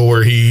the middle,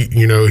 where he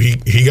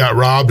got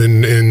robbed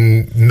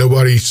and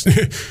nobody,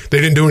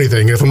 they didn't do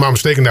anything. If I'm not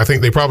mistaken, I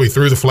think they probably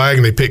threw the flag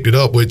and they picked it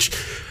up, which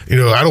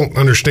I don't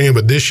understand,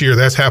 but this year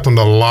that's happened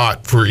a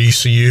lot for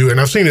ECU, and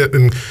I've seen it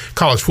in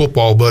college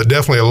football, but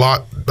definitely a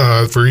lot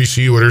for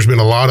ECU, where there's been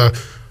a lot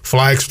of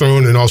flags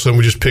thrown, and all of a sudden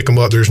we just pick them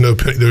up. There's no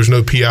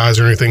PIs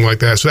or anything like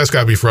that, so that's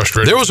got to be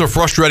frustrating. There was a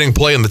frustrating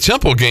play in the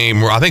Temple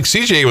game where I think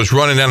CJ was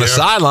running down the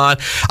sideline.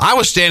 I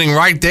was standing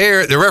right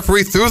there. The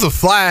referee threw the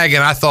flag,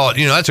 and I thought,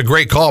 that's a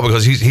great call,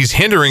 because he's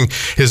hindering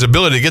his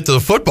ability to get to the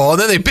football,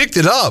 and then they picked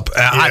it up.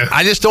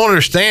 I just don't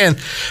understand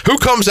who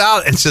comes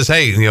out and says,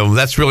 hey,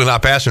 that's really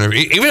not passing.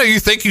 Even though you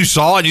think you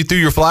saw it, you threw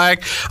your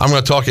flag, I'm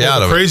going to talk you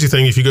out of it. The crazy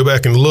thing, if you go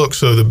back and look,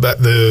 so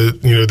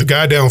the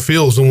guy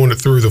downfield is the one that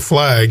threw the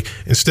flag.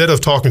 Instead of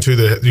talking to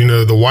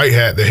the white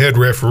hat, the head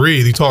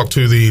referee, he talked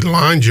to the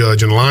line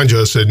judge, and the line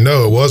judge said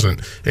no, it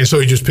wasn't, and so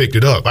he just picked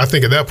it up. I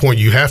think at that point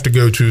you have to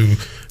go to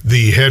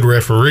the head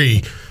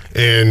referee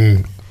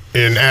and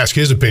ask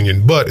his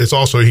opinion, but it's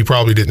also he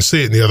probably didn't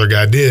see it and the other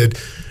guy did,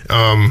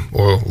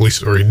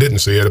 or he didn't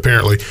see it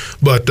apparently.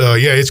 But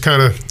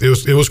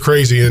it was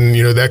crazy, and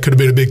that could have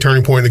been a big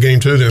turning point in the game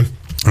too then.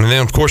 And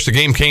then, of course, the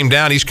game came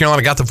down. East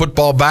Carolina got the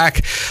football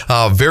back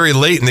very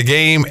late in the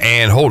game,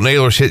 and Holton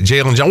Ahlers hit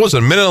Jalen Johnson. Was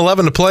it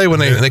 1:11 to play when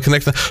they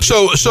connected?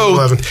 So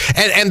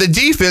and the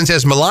defense,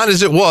 as malign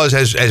as it was,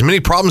 as many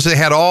problems they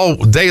had all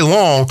day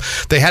long,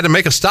 they had to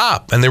make a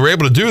stop, and they were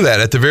able to do that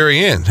at the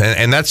very end.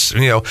 And that's,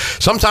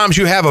 sometimes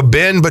you have a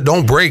bend but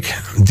don't break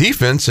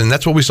defense, and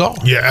that's what we saw.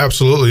 Yeah,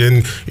 absolutely.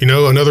 And,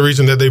 another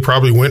reason that they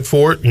probably went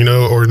for it,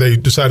 or they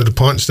decided to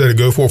punt instead of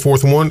go for a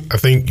 4th and 1, I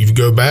think if you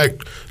go back,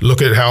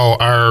 look at how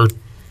our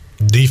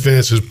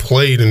defense has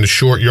played in the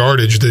short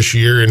yardage this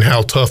year and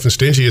how tough and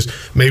stingy it is.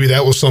 Maybe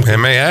that was something. It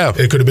may have.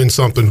 It could have been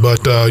something,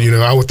 but,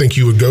 I would think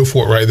you would go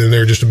for it right then and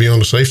there just to be on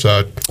the safe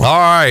side. All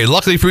right.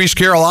 Luckily for East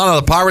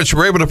Carolina, the Pirates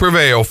were able to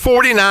prevail.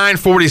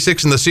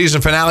 49-46 in the season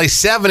finale,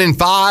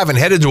 7-5, and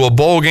headed to a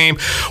bowl game.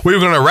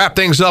 We're going to wrap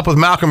things up with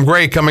Malcolm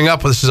Gray coming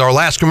up. This is our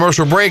last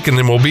commercial break, and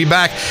then we'll be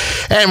back,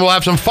 and we'll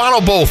have some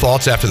final bowl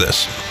thoughts after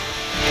this.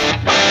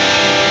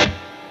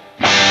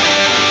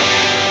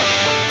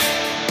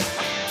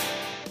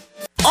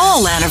 All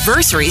All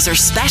anniversaries are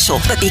special,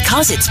 but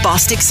because it's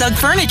Bostic Sugg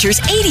Furniture's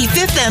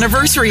 85th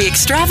anniversary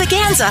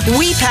extravaganza,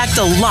 we packed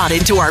a lot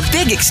into our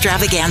big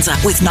extravaganza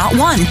with not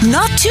one,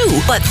 not two,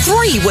 but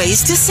 3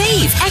 ways to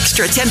save.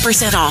 Extra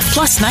 10% off,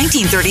 plus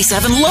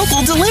 $19.37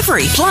 local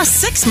delivery, plus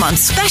 6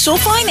 months special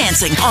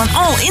financing on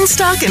all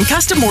in-stock and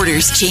custom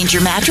orders. Change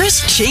your mattress,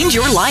 change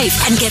your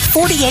life, and get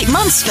 48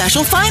 months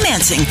special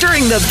financing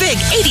during the big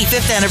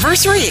 85th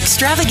anniversary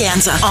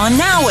extravaganza on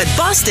now at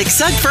Bostic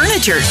Sugg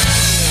Furniture.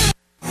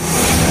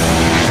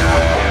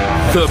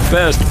 The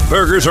best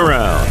burgers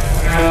around.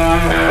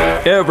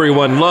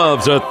 Everyone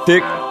loves a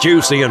thick,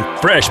 juicy, and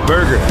fresh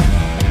burger.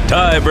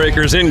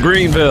 Tiebreakers in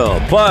Greenville,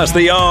 plus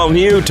the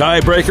all-new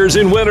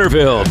Tiebreakers in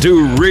Winterville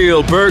do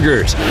real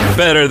burgers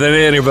better than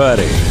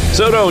anybody.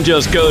 So don't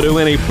just go to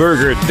any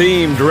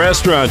burger-themed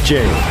restaurant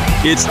chain.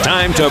 It's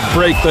time to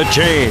break the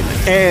chain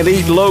and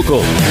eat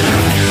local.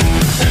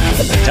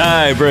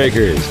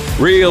 Tiebreakers,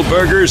 real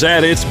burgers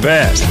at its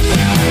best.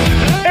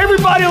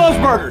 Everybody loves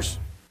burgers.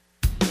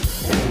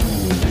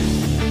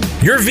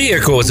 Your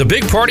vehicle is a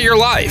big part of your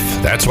life.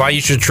 That's why you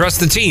should trust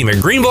the team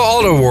at Greenville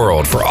Auto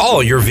World for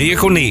all your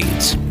vehicle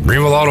needs.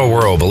 Greenville Auto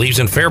World believes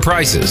in fair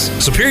prices,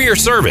 superior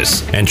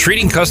service, and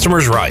treating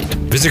customers right.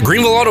 Visit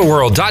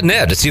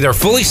GreenvilleAutoWorld.net to see their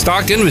fully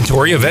stocked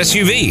inventory of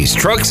SUVs,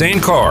 trucks,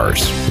 and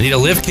cars. Need a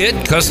lift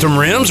kit, custom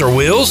rims, or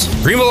wheels?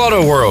 Greenville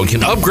Auto World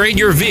can upgrade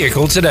your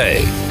vehicle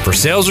today. For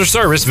sales or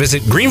service,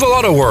 visit Greenville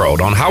Auto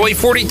World on Highway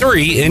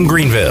 43 in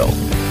Greenville.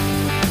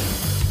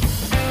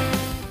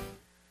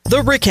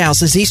 The Rick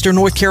House is Eastern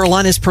North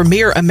Carolina's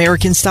premier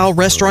American-style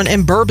restaurant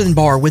and bourbon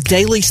bar with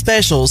daily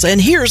specials.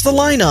 And here's the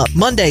lineup.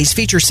 Mondays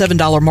feature $7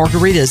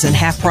 margaritas and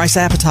half-price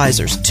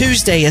appetizers.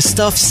 Tuesday is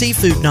stuffed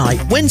seafood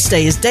night.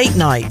 Wednesday is date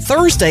night.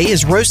 Thursday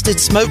is roasted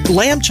smoked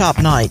lamb chop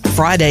night.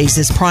 Fridays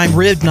is prime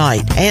rib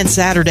night. And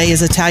Saturday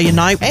is Italian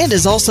night and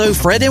is also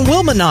Fred and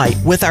Wilma night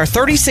with our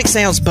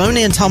 36-ounce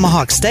bone-in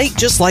tomahawk steak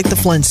just like the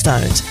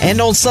Flintstones. And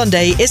on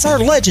Sunday, it's our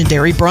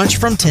legendary brunch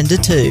from 10 to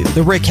 2.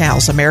 The Rick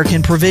House,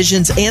 American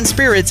Provisions and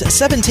Spirits,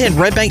 710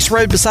 Red Banks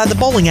Road beside the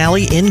bowling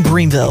alley in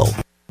Greenville.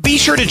 Be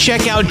sure to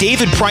check out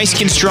David Price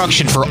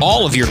Construction for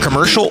all of your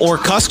commercial or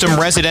custom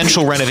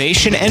residential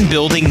renovation and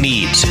building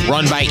needs.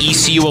 Run by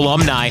ECU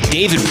alumni,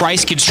 David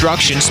Price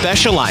Construction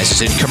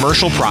specializes in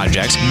commercial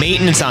projects,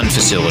 maintenance on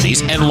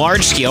facilities, and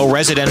large-scale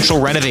residential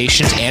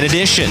renovations and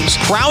additions.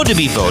 Proud to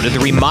be voted the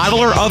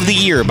Remodeler of the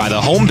Year by the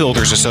Home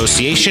Builders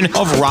Association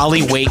of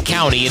Raleigh-Wake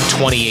County in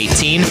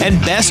 2018 and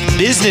Best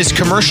Business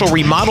Commercial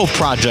Remodel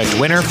Project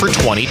winner for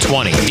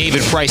 2020.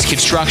 David Price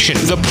Construction,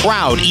 the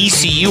proud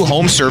ECU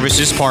Home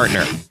Services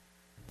partner.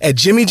 At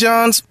Jimmy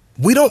John's,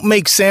 we don't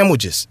make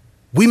sandwiches.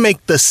 We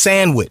make the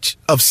sandwich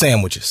of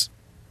sandwiches.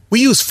 We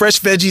use fresh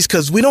veggies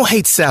because we don't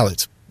hate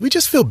salads. We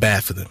just feel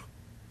bad for them.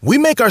 We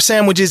make our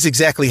sandwiches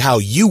exactly how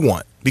you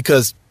want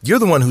because you're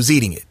the one who's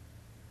eating it.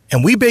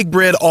 And we bake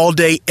bread all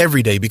day,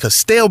 every day because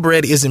stale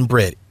bread isn't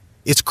bread.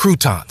 It's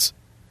croutons.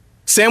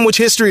 Sandwich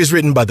history is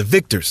written by the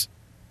victors.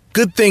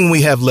 Good thing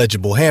we have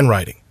legible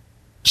handwriting.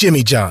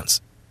 Jimmy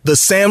John's, the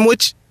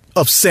sandwich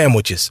of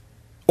sandwiches.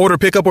 Order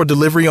pickup or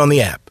delivery on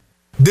the app.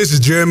 This is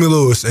Jeremy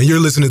Lewis, and you're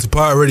listening to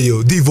Pirate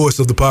Radio, the voice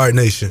of the Pirate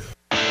Nation.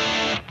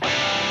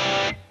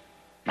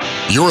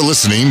 You're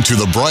listening to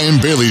The Brian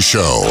Bailey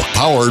Show,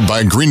 powered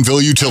by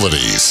Greenville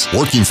Utilities,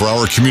 working for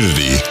our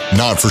community,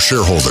 not for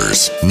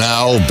shareholders.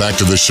 Now, back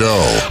to the show.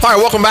 All right,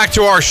 welcome back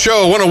to our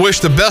show. I want to wish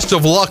the best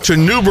of luck to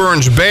New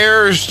Bern's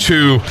Bears,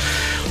 to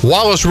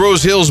Wallace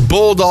Rose Hills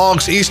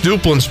Bulldogs, East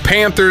Duplins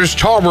Panthers,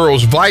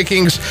 Charborough's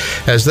Vikings,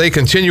 as they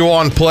continue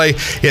on play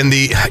in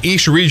the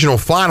East Regional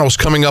Finals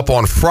coming up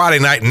on Friday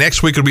night.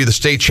 Next week will be the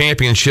state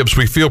championships.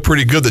 We feel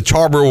pretty good that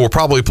Charborough will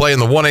probably play in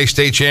the 1A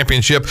state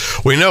championship.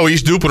 We know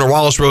East Duplin or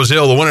Wallace Rose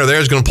Hill, the winner there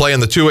is going to play in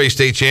the 2A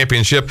state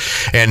championship,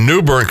 and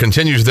New Bern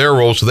continues their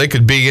role, so they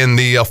could be in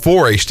the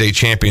 4A state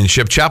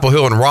championship. Chapel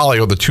Hill and Raleigh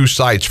are the two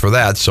sites for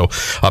that, so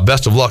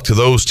best of luck to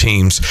those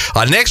teams.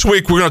 Next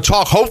week, we're going to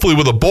talk hopefully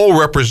with a bowl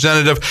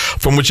representative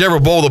from whichever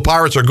bowl the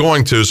Pirates are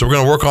going to, so we're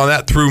going to work on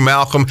that through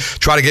Malcolm,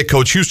 try to get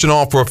Coach Houston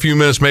on for a few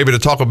minutes maybe to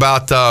talk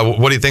about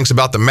what he thinks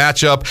about the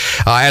matchup.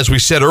 As we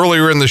said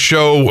earlier in the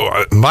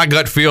show, my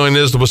gut feeling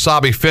is the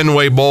Wasabi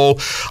Fenway Bowl.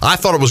 I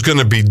thought it was going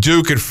to be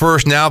Duke at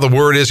first. Now the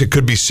word is it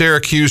could be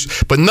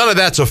Syracuse, but none of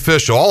that's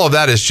official. All of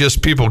that is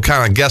just people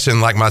kind of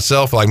guessing, like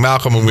myself, like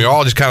Malcolm, and we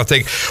all just kind of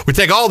take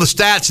all the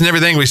stats and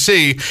everything we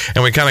see,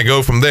 and we kind of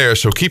go from there.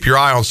 So keep your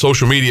eye on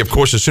social media. Of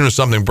course, as soon as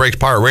something breaks,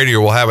 Pirate Radio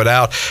will have it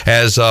out,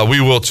 as we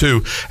will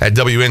too at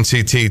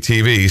WNCT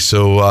TV.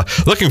 So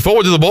looking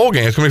forward to the bowl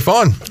game. It's going to be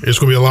fun. It's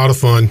going to be a lot of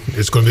fun.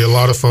 It's going to be a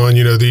lot of fun.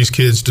 You know, these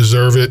kids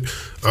deserve it.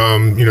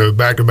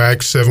 Back-to-back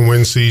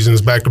 7-win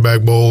seasons,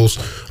 back-to-back bowls,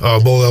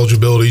 bowl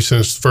eligibility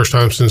first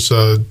time since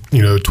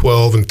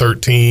 12 and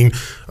 13.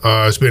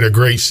 It's been a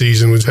great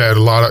season. We've had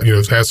a lot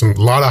of, had some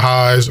lot of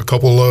highs, a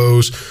couple of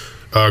lows.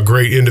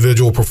 great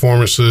individual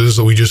performances.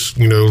 So we just,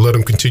 let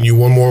them continue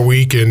one more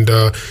week, and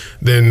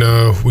then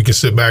we can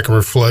sit back and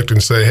reflect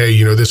and say,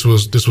 hey, this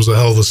was a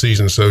hell of a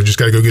season. So just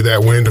got to go get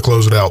that win to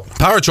close it out.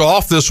 Pirates are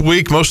off this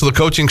week. Most of the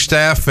coaching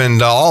staff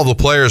and all the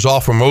players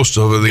off for most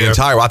of the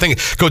entire. I think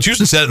Coach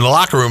Houston said it in the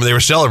locker room. They were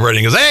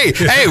celebrating because,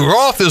 hey, we're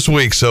off this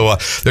week. So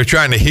they're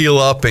trying to heal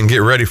up and get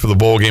ready for the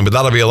bowl game. But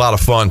that'll be a lot of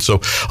fun. So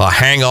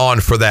hang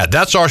on for that.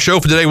 That's our show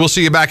for today. We'll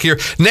see you back here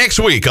next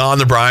week on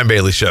The Brian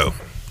Bailey Show.